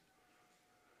happens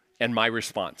and my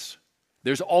response.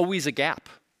 There's always a gap.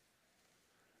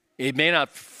 It may not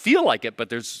feel like it, but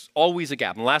there's always a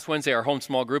gap. And last Wednesday, our home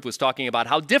small group was talking about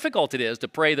how difficult it is to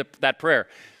pray that prayer.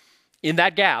 In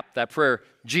that gap, that prayer,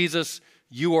 Jesus,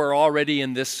 you are already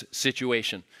in this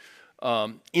situation.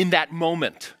 In that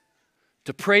moment,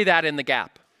 to pray that in the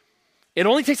gap. It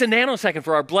only takes a nanosecond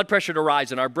for our blood pressure to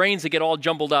rise and our brains to get all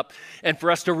jumbled up and for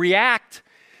us to react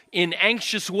in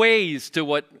anxious ways to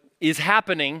what is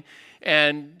happening.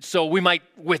 And so we might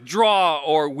withdraw,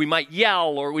 or we might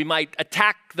yell, or we might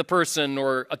attack the person,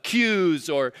 or accuse,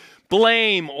 or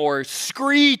blame, or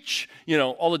screech,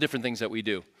 all the different things that we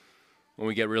do when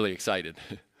we get really excited.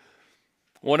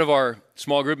 One of our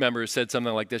small group members said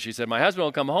something like this. She said, my husband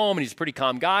will come home, and he's a pretty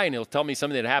calm guy, and he'll tell me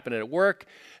something that happened at work,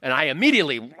 and I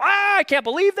immediately, I can't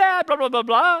believe that, blah, blah, blah,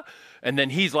 blah. And then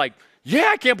he's like, yeah,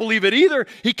 I can't believe it either.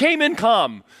 He came in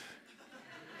calm.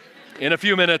 In a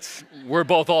few minutes, we're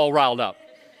both all riled up.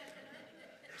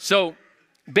 So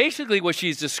basically what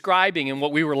she's describing and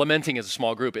what we were lamenting as a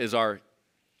small group is our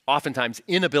oftentimes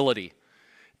inability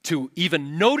to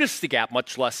even notice the gap,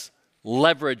 much less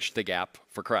leverage the gap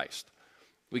for Christ.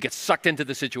 We get sucked into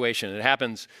the situation. It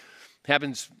happens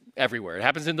everywhere. It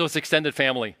happens in those extended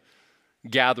family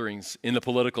gatherings in the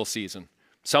political season.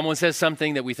 Someone says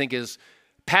something that we think is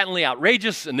patently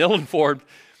outrageous and ill-informed,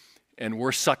 and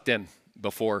we're sucked in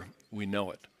before we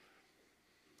know it.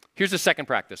 Here's the second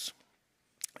practice.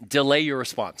 Delay your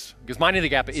response. Because minding the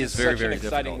gap is very, very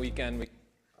difficult. Exciting weekend.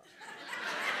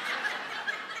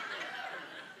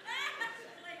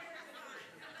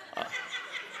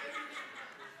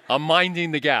 I'm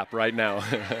minding the gap right now.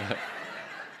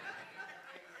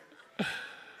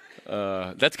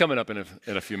 That's coming up in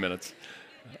a few minutes.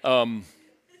 All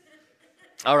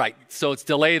right, so it's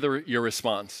delay your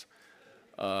response.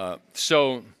 Did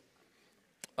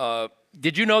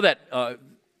you know that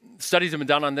studies have been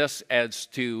done on this as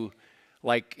to,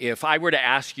 like, if I were to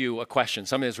ask you a question,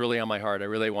 something that's really on my heart, I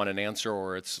really want an answer,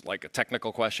 or it's like a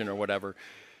technical question or whatever,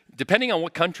 depending on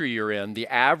what country you're in, the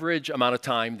average amount of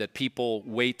time that people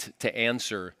wait to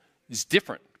answer is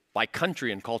different by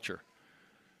country and culture.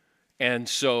 And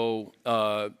so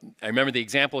I remember the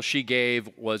example she gave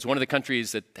was one of the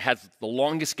countries that has the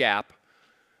longest gap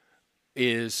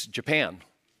is Japan.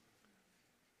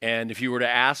 And if you were to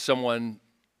ask someone,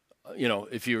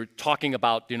 if you were talking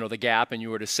about, the gap, and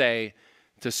you were to say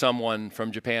to someone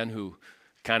from Japan who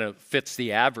kind of fits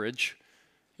the average,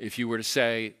 if you were to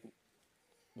say,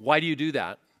 why do you do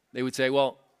that? They would say,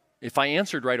 well, if I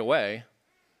answered right away,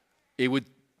 it would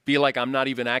be like I'm not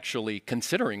even actually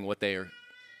considering what they are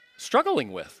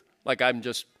struggling with. Like I'm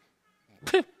just,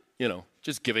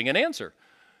 just giving an answer.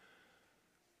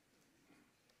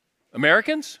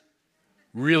 Americans,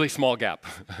 really small gap.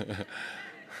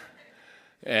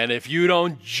 And if you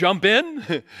don't jump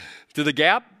in to the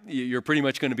gap, you're pretty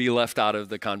much going to be left out of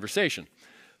the conversation.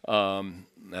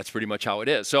 That's pretty much how it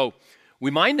is. So we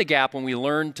mind the gap when we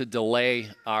learn to delay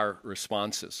our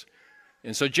responses.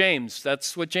 And so James,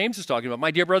 that's what James is talking about. My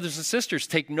dear brothers and sisters,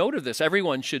 take note of this.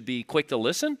 Everyone should be quick to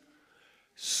listen,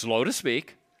 slow to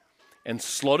speak, and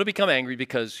slow to become angry,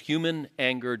 because human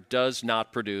anger does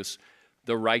not produce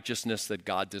the righteousness that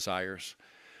God desires.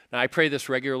 Now, I pray this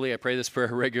regularly. I pray this prayer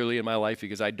regularly in my life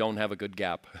because I don't have a good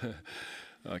gap.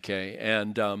 Okay,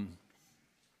 and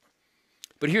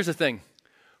but here's the thing.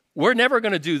 We're never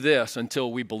going to do this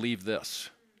until we believe this.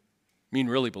 I mean,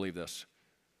 really believe this.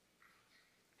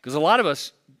 Because a lot of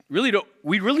us really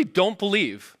don't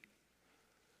believe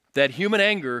that human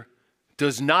anger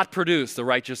does not produce the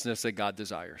righteousness that God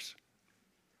desires.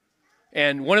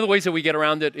 And one of the ways that we get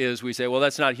around it is we say, well,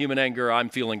 that's not human anger. I'm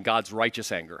feeling God's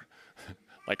righteous anger.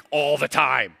 Like all the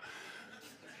time.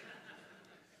 You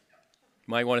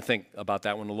might want to think about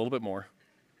that one a little bit more.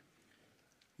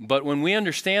 But when we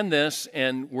understand this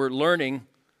and we're learning,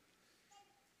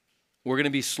 we're going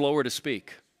to be slower to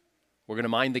speak. We're going to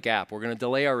mind the gap. We're going to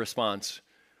delay our response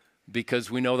because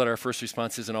we know that our first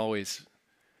response isn't always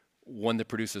one that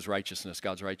produces righteousness,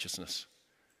 God's righteousness.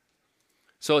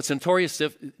 So it's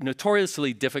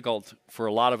notoriously difficult for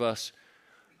a lot of us.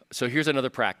 So here's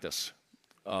another practice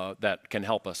that can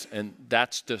help us, and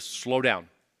that's to slow down.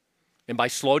 And by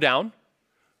slow down,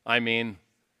 I mean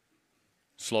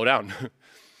slow down.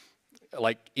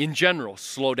 Like in general,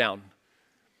 slow down.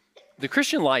 The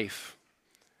Christian life,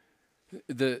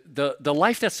 the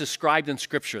life that's described in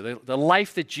Scripture, the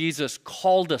life that Jesus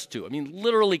called us to, I mean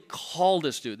literally called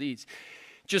us to, these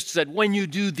just said, when you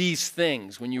do these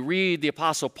things, when you read the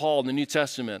Apostle Paul in the New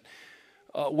Testament,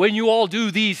 when you all do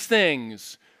these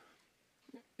things,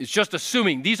 it's just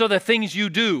assuming these are the things you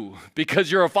do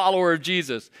because you're a follower of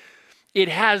Jesus. It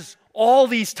has all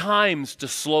these times to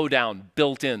slow down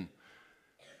built in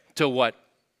to what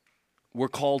we're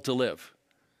called to live.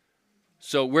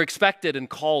 So we're expected and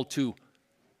called to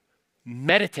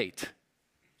meditate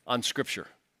on Scripture.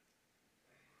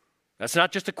 That's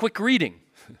not just a quick reading.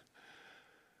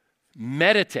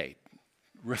 Meditate,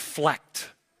 reflect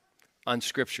on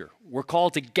Scripture. We're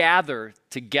called to gather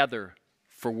together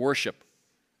for worship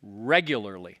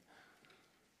regularly.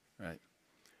 Right?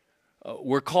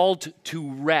 We're called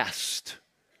to rest.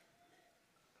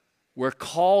 We're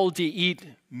called to eat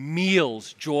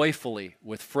meals joyfully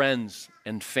with friends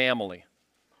and family.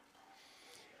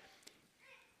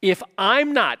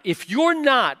 If you're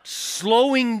not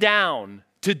slowing down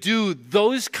to do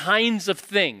those kinds of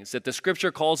things that the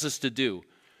Scripture calls us to do,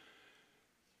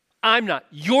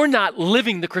 you're not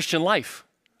living the Christian life.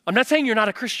 I'm not saying you're not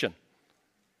a Christian.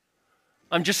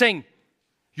 I'm just saying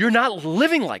you're not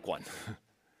living like one.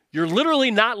 You're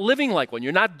literally not living like one.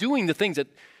 You're not doing the things that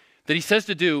he says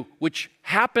to do, which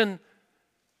happen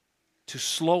to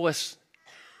slow us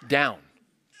down.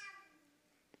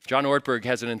 John Ortberg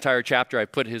has an entire chapter. I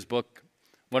put his book,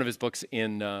 one of his books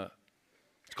in,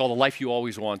 it's called The Life You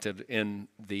Always Wanted, in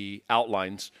the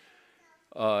outlines.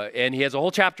 And he has a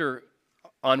whole chapter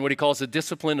on what he calls the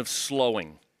discipline of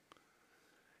slowing.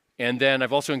 And then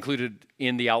I've also included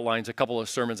in the outlines a couple of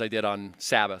sermons I did on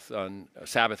Sabbath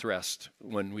rest,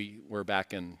 when we were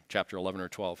back in chapter 11 or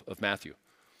 12 of Matthew.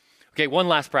 Okay, one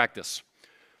last practice.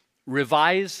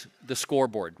 Revise the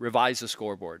scoreboard. Revise the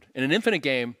scoreboard. In an infinite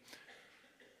game,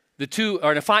 in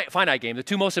a finite game, the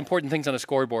two most important things on a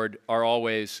scoreboard are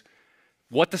always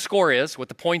what the score is, what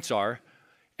the points are,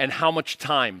 and how much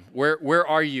time. Where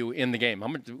are you in the game?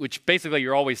 Which basically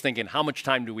you're always thinking, how much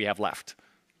time do we have left?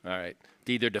 All right.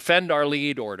 To either defend our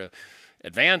lead or to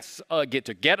advance,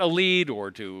 get a lead, or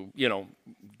to,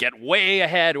 get way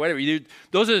ahead, or whatever you do.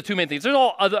 Those are the two main things. There's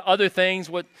all other things,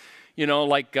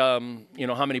 like how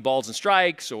many balls and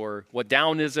strikes, or what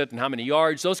down is it and how many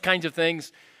yards, those kinds of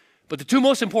things. But the two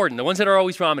most important, the ones that are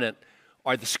always prominent,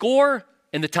 are the score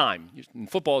and the time. In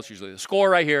football, it's usually the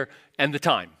score right here and the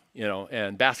time,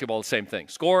 and basketball, the same thing,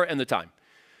 score and the time.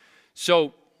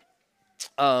 So,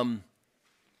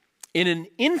 in an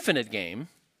infinite game,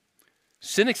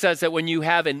 Cynic says that when you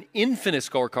have an infinite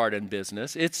scorecard in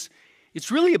business, it's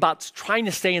really about trying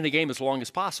to stay in the game as long as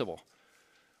possible.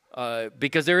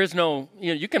 Because there is no,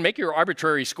 you can make your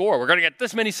arbitrary score. We're going to get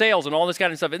this many sales and all this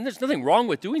kind of stuff. And there's nothing wrong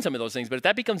with doing some of those things. But if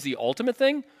that becomes the ultimate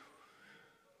thing,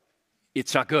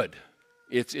 it's not good.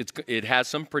 It has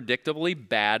some predictably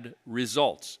bad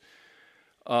results.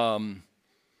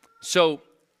 So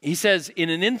he says in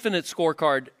an infinite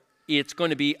scorecard, it's going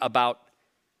to be about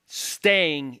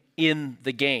staying in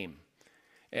the game.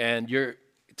 And to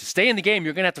stay in the game,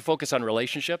 you're going to have to focus on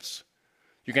relationships.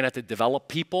 You're going to have to develop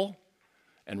people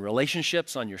and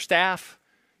relationships on your staff.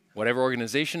 Whatever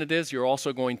organization it is, you're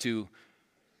also going to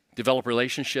develop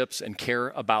relationships and care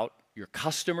about your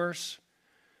customers.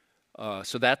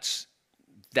 So that's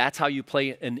how you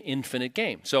play an infinite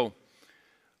game. So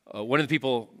one of the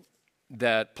people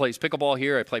that plays pickleball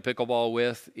here, I play pickleball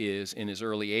with, is in his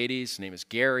early 80s. His name is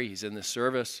Gary. He's in this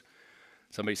service.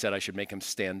 Somebody said I should make him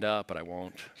stand up, but I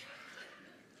won't.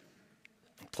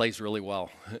 Plays really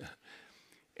well.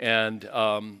 And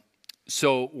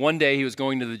so one day he was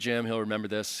going to the gym. He'll remember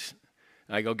this.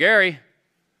 And I go, Gary,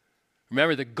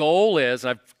 remember the goal is,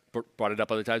 and I've brought it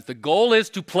up other times, the goal is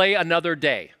to play another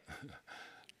day.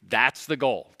 That's the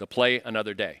goal, to play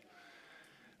another day.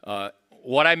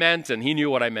 What I meant, and he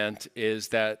knew what I meant, is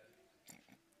that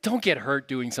don't get hurt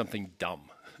doing something dumb.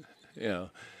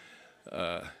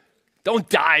 Don't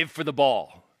dive for the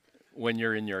ball when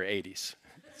you're in your 80s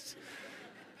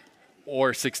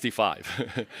or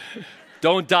 65.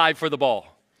 Don't dive for the ball.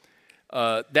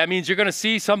 That means you're going to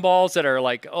see some balls that are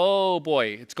like, oh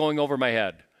boy, it's going over my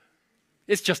head.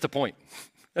 It's just a point.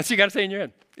 That's what you got to say in your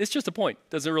head. It's just a point.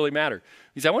 Doesn't really matter.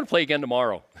 He said, I want to play again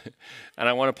tomorrow. And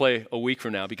I want to play a week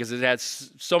from now because it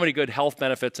has so many good health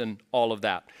benefits and all of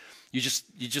that. You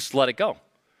just let it go.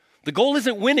 The goal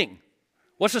isn't winning.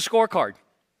 What's the scorecard?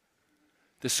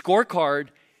 The scorecard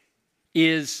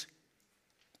is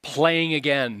playing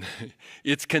again.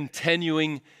 It's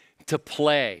continuing to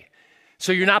play.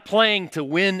 So you're not playing to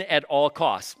win at all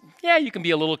costs. Yeah, you can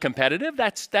be a little competitive.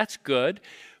 That's good.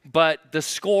 But the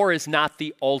score is not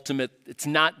the ultimate. It's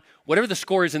not, whatever the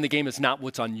score is in the game is not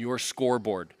what's on your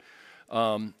scoreboard.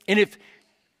 And if,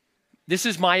 this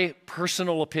is my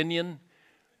personal opinion,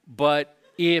 but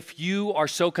if you are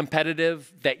so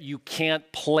competitive that you can't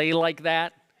play like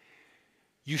that,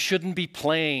 you shouldn't be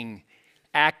playing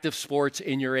active sports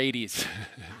in your 80s.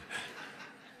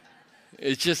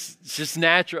 It's just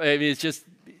natural. I mean,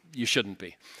 you shouldn't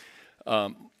be.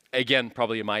 Again,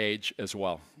 probably at my age as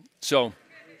well. So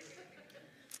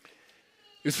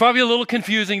it was probably a little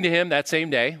confusing to him that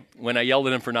same day when I yelled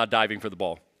at him for not diving for the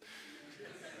ball.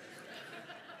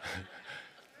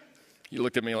 He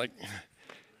looked at me like,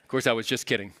 of course I was just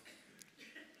kidding.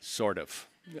 Sort of.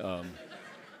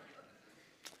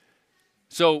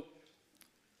 So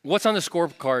what's on the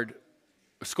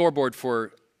scoreboard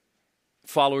for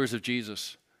followers of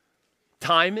Jesus?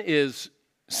 Time is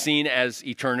seen as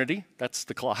eternity. That's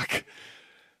the clock.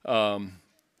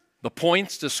 The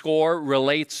points to score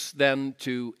relates then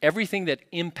to everything that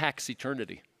impacts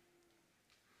eternity.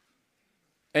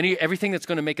 Everything that's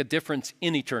going to make a difference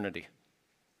in eternity.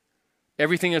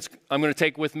 Everything I'm going to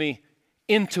take with me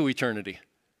into eternity.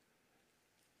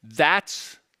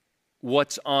 That's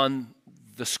what's on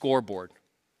the scoreboard.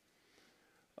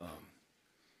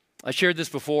 I shared this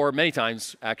before many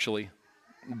times, actually,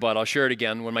 but I'll share it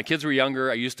again. When my kids were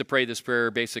younger, I used to pray this prayer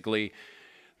basically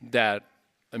that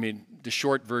the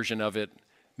short version of it,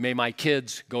 may my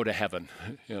kids go to heaven.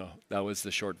 That was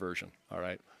the short version, all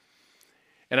right?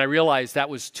 And I realized that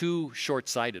was too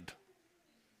short-sighted.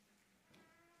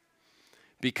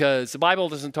 Because the Bible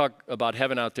doesn't talk about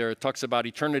heaven out there. It talks about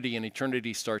eternity, and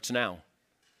eternity starts now.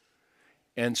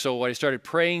 And so what I started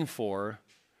praying for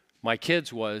my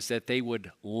kids was that they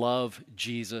would love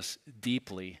Jesus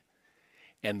deeply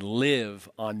and live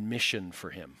on mission for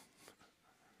him.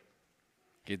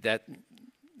 Okay,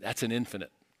 that's an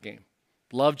infinite game.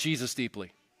 Love Jesus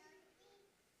deeply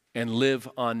and live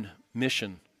on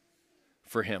mission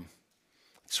for him.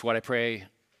 That's what I pray,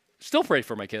 still pray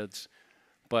for my kids,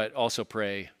 but also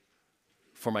pray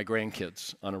for my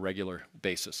grandkids on a regular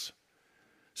basis.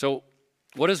 So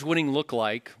what does winning look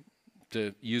like,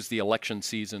 to use the election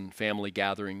season family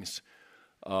gatherings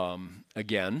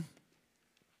again,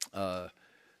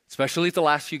 especially if the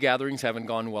last few gatherings haven't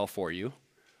gone well for you?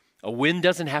 A win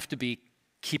doesn't have to be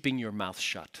keeping your mouth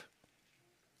shut.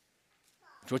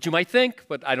 It's what you might think,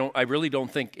 but I really don't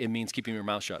think it means keeping your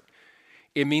mouth shut.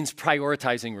 It means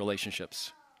prioritizing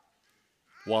relationships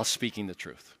while speaking the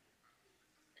truth,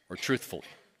 or truthfully,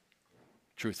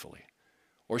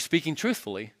 or speaking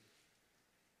truthfully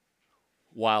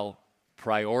while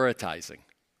prioritizing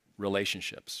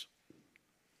relationships.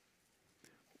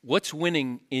 What's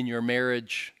winning in your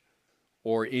marriage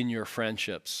or in your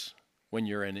friendships when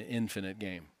you're in an infinite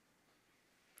game?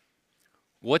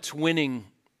 What's winning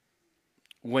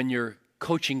when you're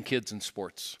coaching kids in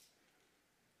sports,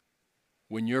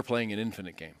 when you're playing an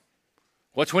infinite game?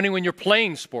 What's winning when you're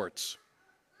playing sports,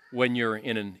 when you're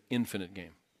in an infinite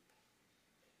game?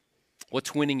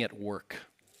 What's winning at work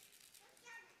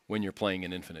when you're playing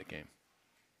an infinite game?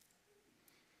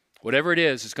 Whatever it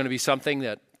is, it's going to be something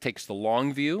that takes the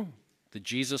long view, the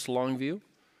Jesus long view.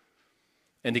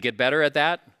 And to get better at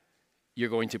that, you're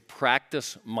going to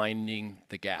practice minding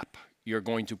the gap. You're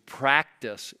going to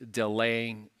practice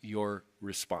delaying your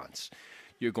response.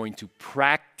 You're going to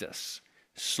practice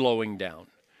slowing down.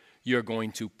 You're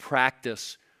going to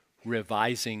practice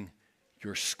revising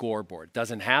your scoreboard.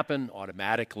 Doesn't happen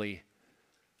automatically.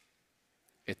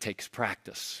 It takes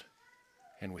practice.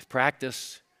 And with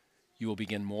practice, you will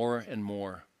begin more and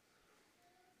more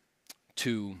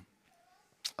to,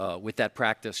 with that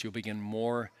practice, you'll begin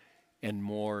more and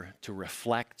more to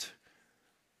reflect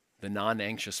the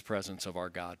non-anxious presence of our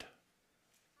God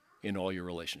in all your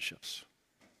relationships.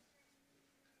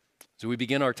 So we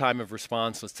begin our time of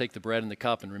response. Let's take the bread and the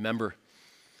cup and remember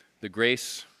the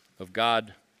grace of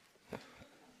God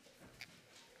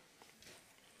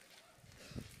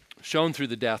shown through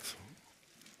the death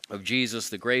of Jesus,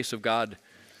 the grace of God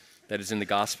that is in the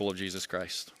gospel of Jesus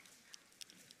Christ.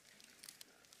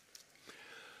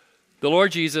 The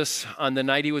Lord Jesus, on the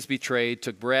night he was betrayed,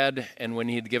 took bread, and when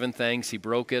he had given thanks, he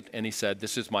broke it, and he said,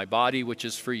 "This is my body, which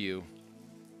is for you.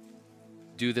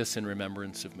 Do this in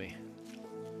remembrance of me."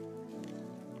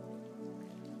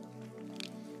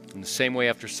 In the same way,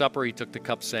 after supper, he took the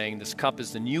cup, saying, "This cup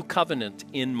is the new covenant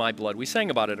in my blood." We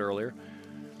sang about it earlier,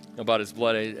 about his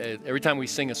blood. Every time we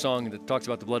sing a song that talks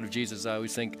about the blood of Jesus, I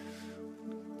always think,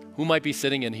 who might be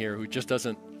sitting in here who just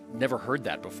never heard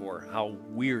that before? How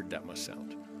weird that must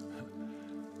sound.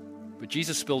 But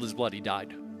Jesus spilled his blood. He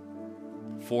died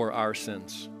for our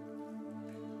sins.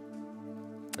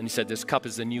 And he said, "This cup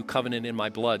is the new covenant in my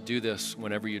blood. Do this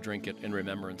whenever you drink it in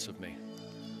remembrance of me."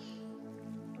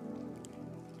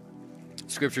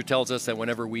 Scripture tells us that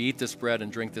whenever we eat this bread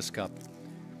and drink this cup,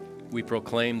 we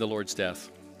proclaim the Lord's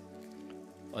death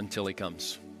until he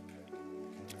comes.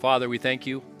 Father, we thank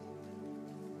you.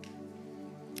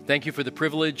 Thank you for the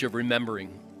privilege of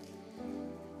remembering.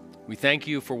 We thank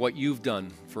you for what you've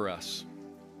done for us.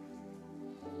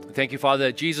 We thank you, Father,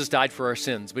 that Jesus died for our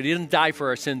sins, but he didn't die for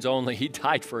our sins only. He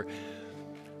died for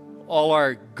all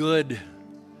our good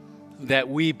that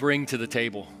we bring to the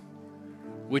table,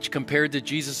 which compared to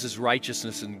Jesus'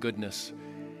 righteousness and goodness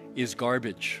is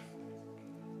garbage.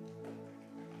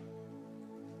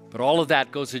 But all of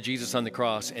that goes to Jesus on the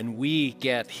cross, and we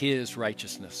get his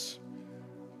righteousness,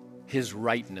 his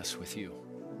rightness with you.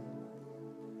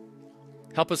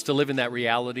 Help us to live in that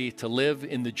reality, to live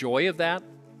in the joy of that,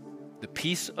 the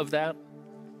peace of that.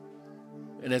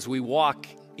 And as we walk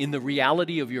in the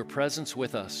reality of your presence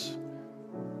with us,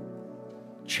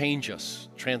 change us,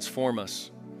 transform us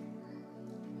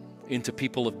into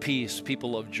people of peace,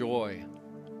 people of joy,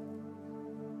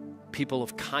 people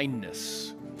of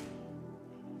kindness,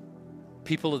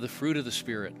 people of the fruit of the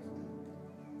Spirit.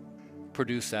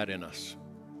 Produce that in us.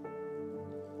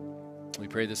 We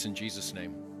pray this in Jesus'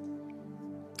 name.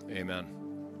 Amen.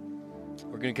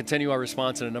 We're going to continue our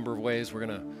response in a number of ways. We're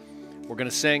going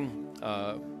to sing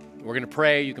We're going to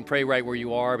pray. You can pray right where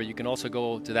you are, but you can also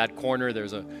go to that corner.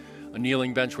 There's a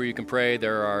kneeling bench where you can pray.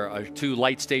 There are 2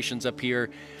 light stations up here.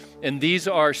 And these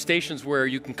are stations where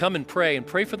you can come and pray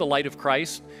for the light of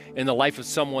Christ in the life of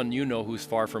someone you know who's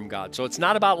far from God. So it's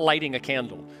not about lighting a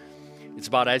candle. It's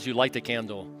about, as you light the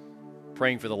candle,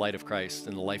 praying for the light of Christ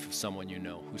in the life of someone you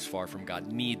know who's far from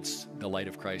God, needs the light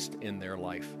of Christ in their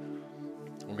life.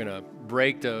 We're going to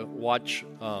break to watch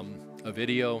a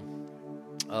video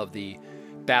of the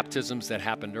baptisms that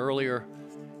happened earlier.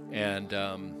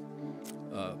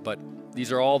 But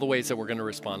these are all the ways that we're going to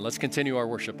respond. Let's continue our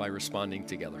worship by responding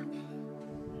together.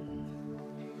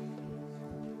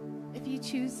 If you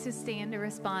choose to stand to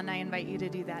respond, I invite you to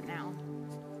do that now.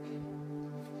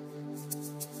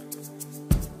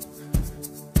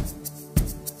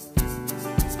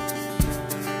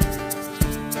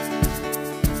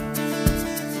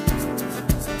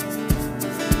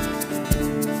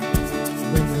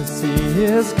 When the sea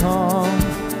is calm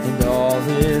and all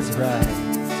is right,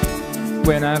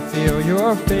 when I feel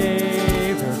your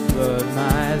favor flood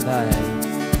my life,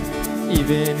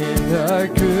 even in the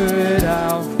good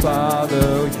I'll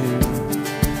follow you.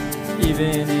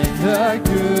 Even in the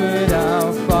good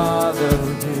I'll follow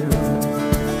you.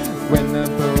 When the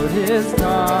boat is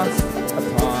tossed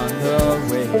upon the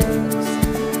waves,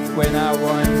 when I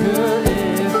wonder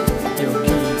if you'll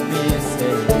keep me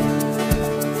safe,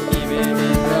 even in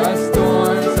the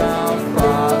storms I'll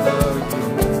follow you.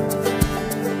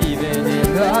 Even in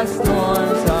the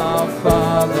storms I'll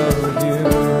follow you.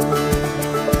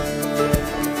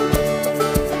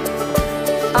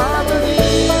 I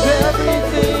believe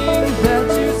everything that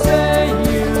you say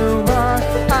you are.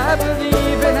 I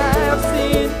believe and I have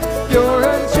seen your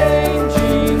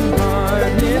unchanging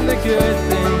heart in the good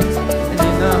things and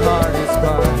in the hardest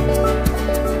part.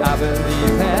 I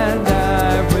believe and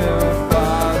I will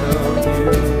follow you.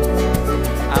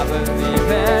 I believe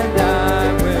and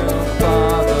I will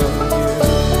follow you.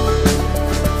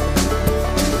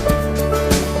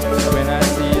 When I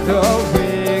see the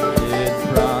wicked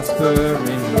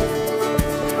prospering,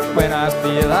 when I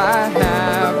feel I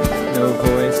have no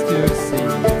voice to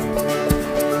sing,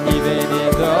 even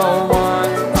in the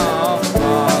ones I'll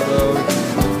follow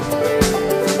you.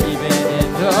 Even in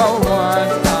the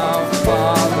ones I'll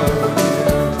follow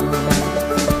you.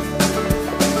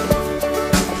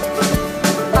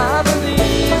 I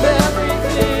believe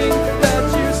everything that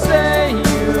you say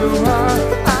you are.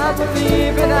 I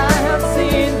believe and I have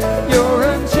seen your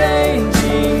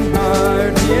unchanging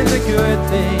heart in the good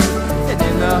things and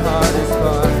in the hardest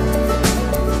part.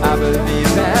 I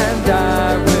believe and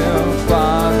I will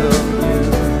follow you.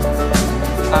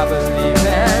 I believe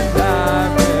and I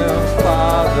will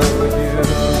follow you.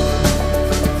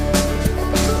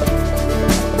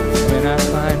 When I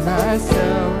find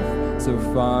myself so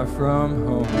far from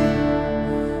home,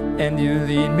 and you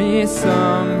lead me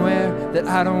somewhere that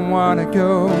I don't want to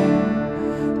go,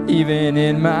 even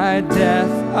in my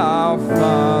death I'll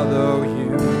follow you.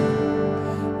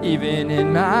 Even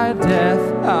in my death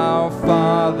I'll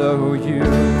follow you.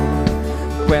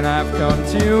 When I've come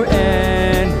to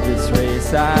end this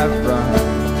race I've run,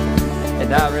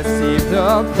 and I receive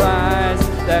the prize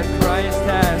that Christ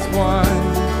has won,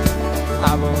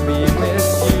 I will be with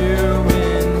you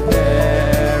in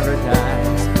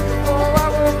paradise. Oh, I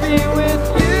will be with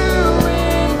you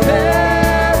in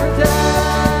paradise.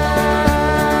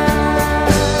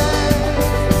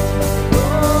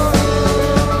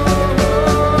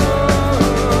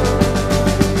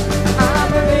 I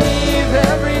believe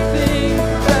everything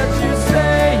that you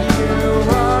say you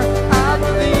are. I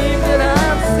believe that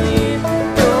I've seen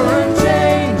your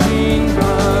unchanging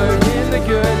heart in the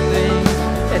good things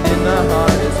and in the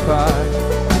hardest part.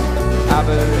 I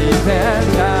believe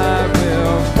and I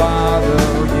will follow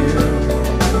you.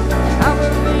 I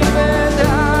believe and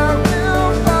I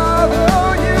will follow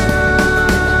you.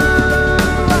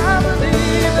 I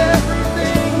believe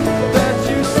everything that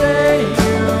you say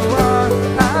you are.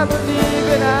 I believe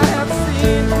and I have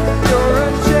seen your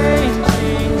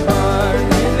unchanging heart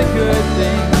in the good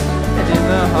things and in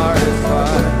the hardest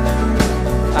part.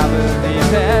 I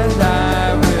believe and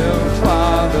I will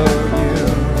follow you.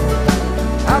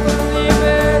 I believe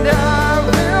and I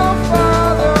will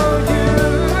follow you.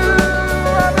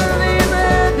 I believe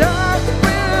and I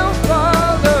will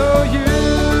follow you.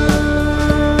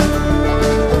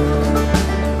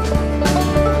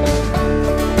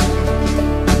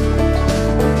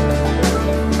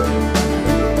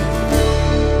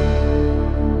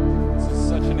 This is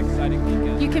such an exciting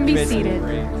weekend. You can be We basically seated.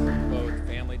 celebrate both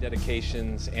family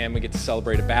dedications and we get to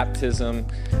celebrate a baptism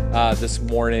this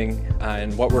morning.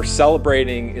 And what we're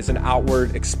celebrating is an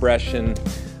outward expression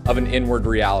of an inward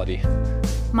reality.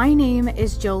 My name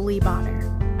is Jolie Botter.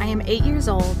 I am 8 years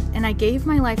old, and I gave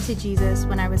my life to Jesus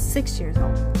when I was 6 years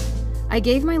old. I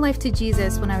gave my life to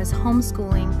Jesus when I was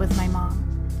homeschooling with my mom.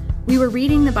 We were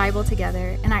reading the Bible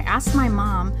together, and I asked my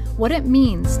mom what it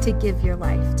means to give your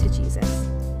life to Jesus.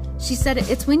 She said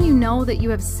it's when you know that you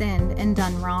have sinned and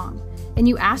done wrong, and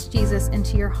you ask Jesus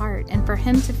into your heart and for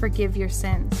him to forgive your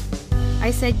sins.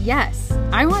 I said, yes,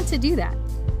 I want to do that.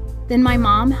 Then my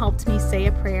mom helped me say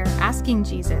a prayer asking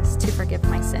Jesus to forgive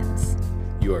my sins.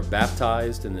 You are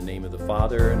baptized in the name of the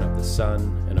Father, and of the Son,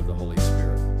 and of the Holy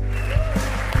Spirit.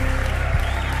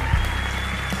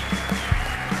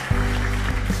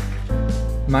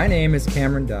 My name is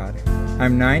Cameron Dodd.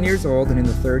 I'm 9 years old and in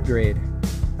the 3rd grade.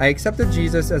 I accepted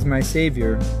Jesus as my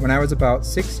Savior when I was about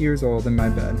 6 years old in my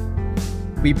bed.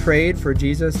 We prayed for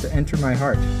Jesus to enter my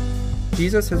heart.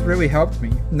 Jesus has really helped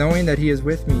me, knowing that he is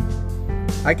with me.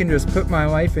 I can just put my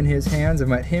life in his hands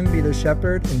and let him be the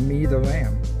shepherd and me the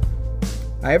lamb.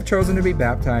 I have chosen to be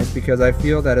baptized because I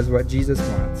feel that is what Jesus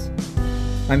wants.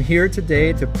 I'm here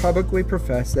today to publicly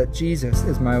profess that Jesus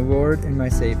is my Lord and my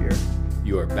Savior.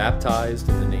 You are baptized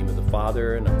in the name of the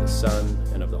Father, and of the Son,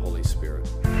 and of the Holy Spirit.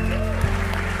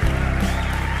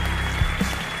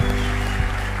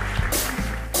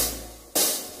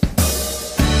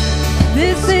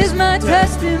 This is my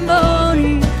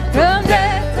testimony from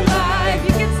death to life.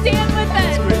 You can stand with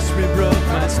us. Grace rewrote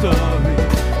my story.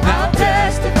 I'll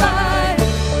testify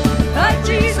like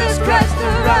Jesus Christ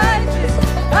the righteous.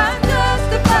 I'm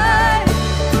justified.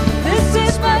 This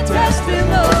is my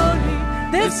testimony.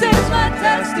 This is my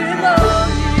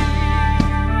testimony.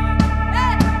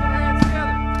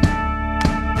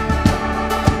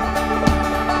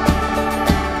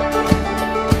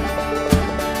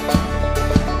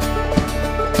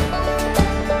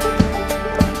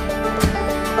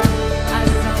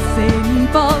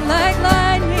 Fall like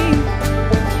lightning,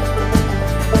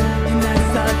 and I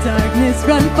saw darkness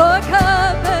run for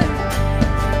cover.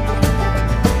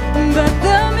 But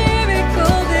the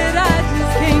miracle that I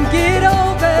just can't get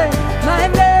over, my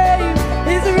name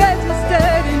is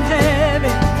registered in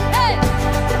heaven. Hey!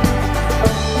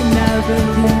 And I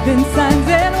believe in signs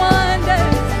and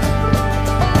wonders.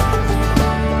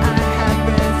 I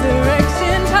have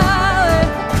resurrection power.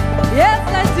 Yes,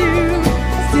 I do.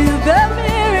 Still the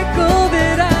miracle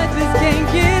that I just can't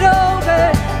get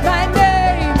over. My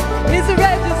name is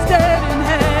registered in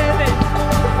heaven.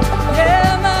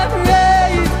 Yeah, my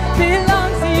praise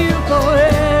belongs to you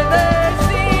forever.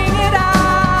 Sing it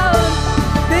out.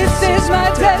 This is my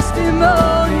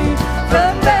testimony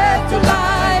from death to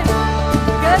life.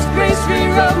 God's grace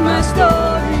rewrote my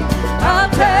story.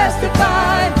 I'll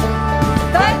testify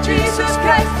like Jesus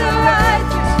Christ the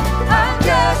righteous. I'm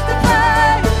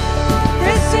justified.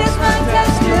 This is my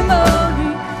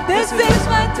testimony. This is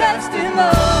my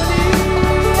testimony.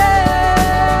 Yeah.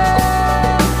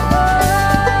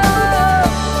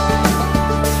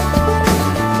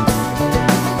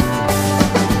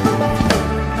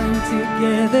 Come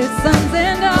together, sons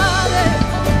and daughters,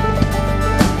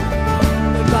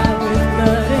 bought with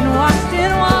blood and washed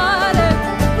in water.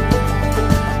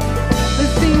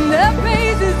 Sing the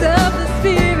praises of the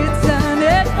Spirit, Son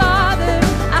and Father.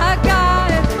 Our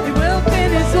God, He will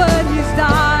finish what He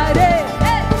started.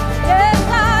 Yes,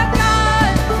 our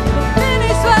God will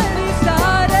finish what He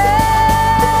started.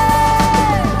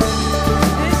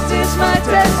 This is my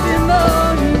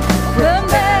testimony from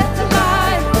death to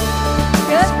life.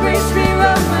 God's grace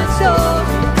rewrote my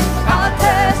story. I'll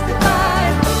testify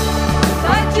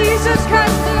like Jesus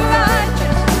Christ the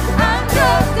righteous. I'm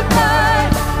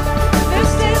justified.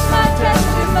 This is my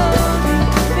testimony.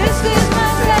 This is my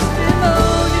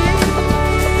testimony.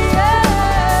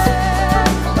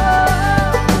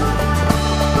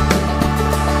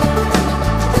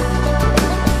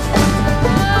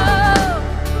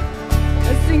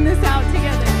 Let's sing this out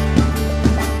together.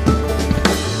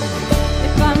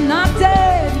 If I'm not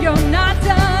dead, you're not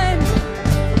done.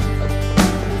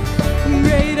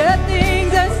 Greater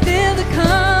things are still to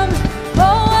come.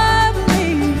 Oh, I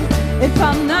believe. If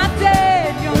I'm not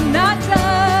dead, you're not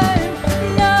done.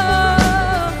 No,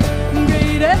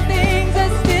 greater things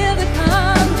are still to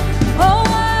come. Oh,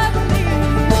 I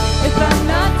believe. If I'm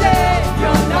not dead,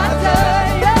 you're not done.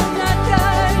 You're not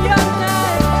done. You're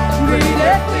not.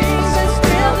 Greater things are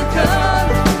still to come.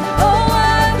 Oh,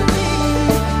 I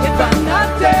believe. If I'm not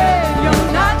dead, you're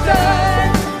not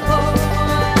done. Oh,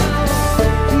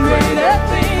 greater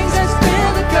things are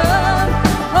still to come.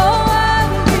 Oh, I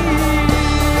believe.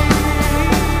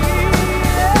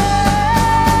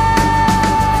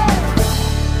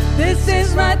 This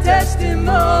is my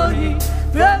testimony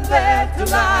from death to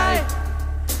life.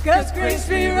 God's grace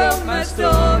rewrote my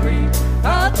story.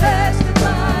 I'll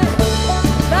testify.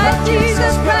 Like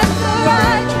Jesus Christ the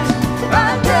righteous,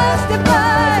 I'll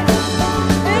testify.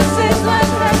 This is my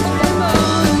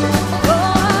testimony.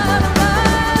 Oh, I'm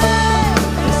alive.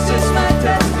 This is my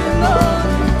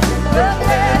testimony. The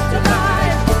path to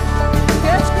life.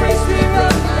 God's grace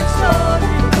rewrote my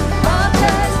story. I'll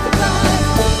testify.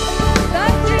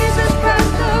 Like Jesus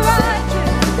Christ the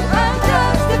righteous, I'll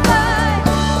testify.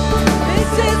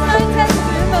 This is my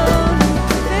testimony.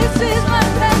 This is my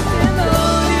testimony.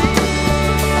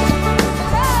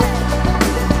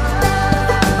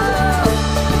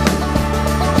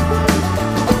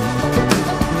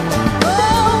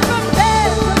 Oh, from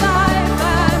death to life,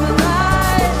 I'm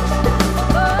alive.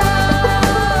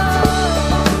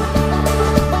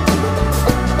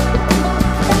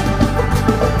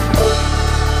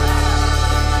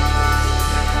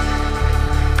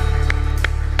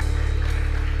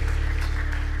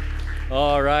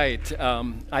 All right.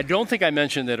 I don't think I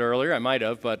mentioned it earlier. I might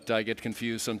have, but I get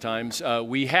confused sometimes.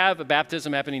 We have a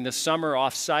baptism happening this summer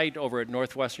off-site over at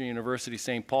Northwestern University,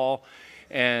 St. Paul.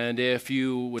 And if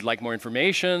you would like more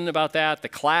information about that, the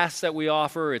class that we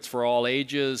offer, it's for all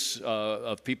ages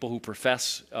of people who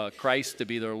profess Christ to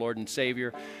be their Lord and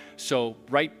Savior. So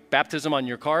write baptism on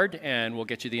your card, and we'll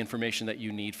get you the information that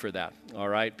you need for that. All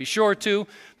right. Be sure to,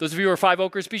 those of you who are Five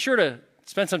Oakers, be sure to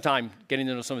spend some time getting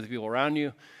to know some of the people around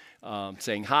you.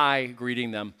 Saying hi,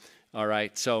 greeting them. All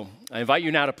right, so I invite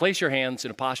you now to place your hands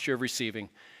in a posture of receiving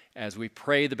as we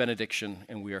pray the benediction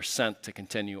and we are sent to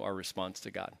continue our response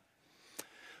to God.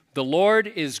 The Lord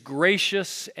is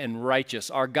gracious and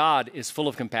righteous. Our God is full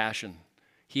of compassion.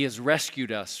 He has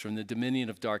rescued us from the dominion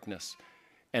of darkness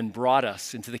and brought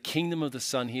us into the kingdom of the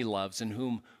Son he loves, in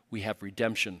whom we have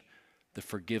redemption, the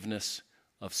forgiveness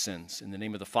of sins. In the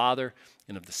name of the Father,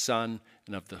 and of the Son,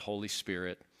 and of the Holy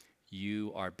Spirit,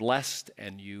 you are blessed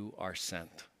and you are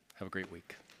sent. Have a great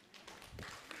week.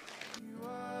 You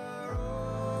are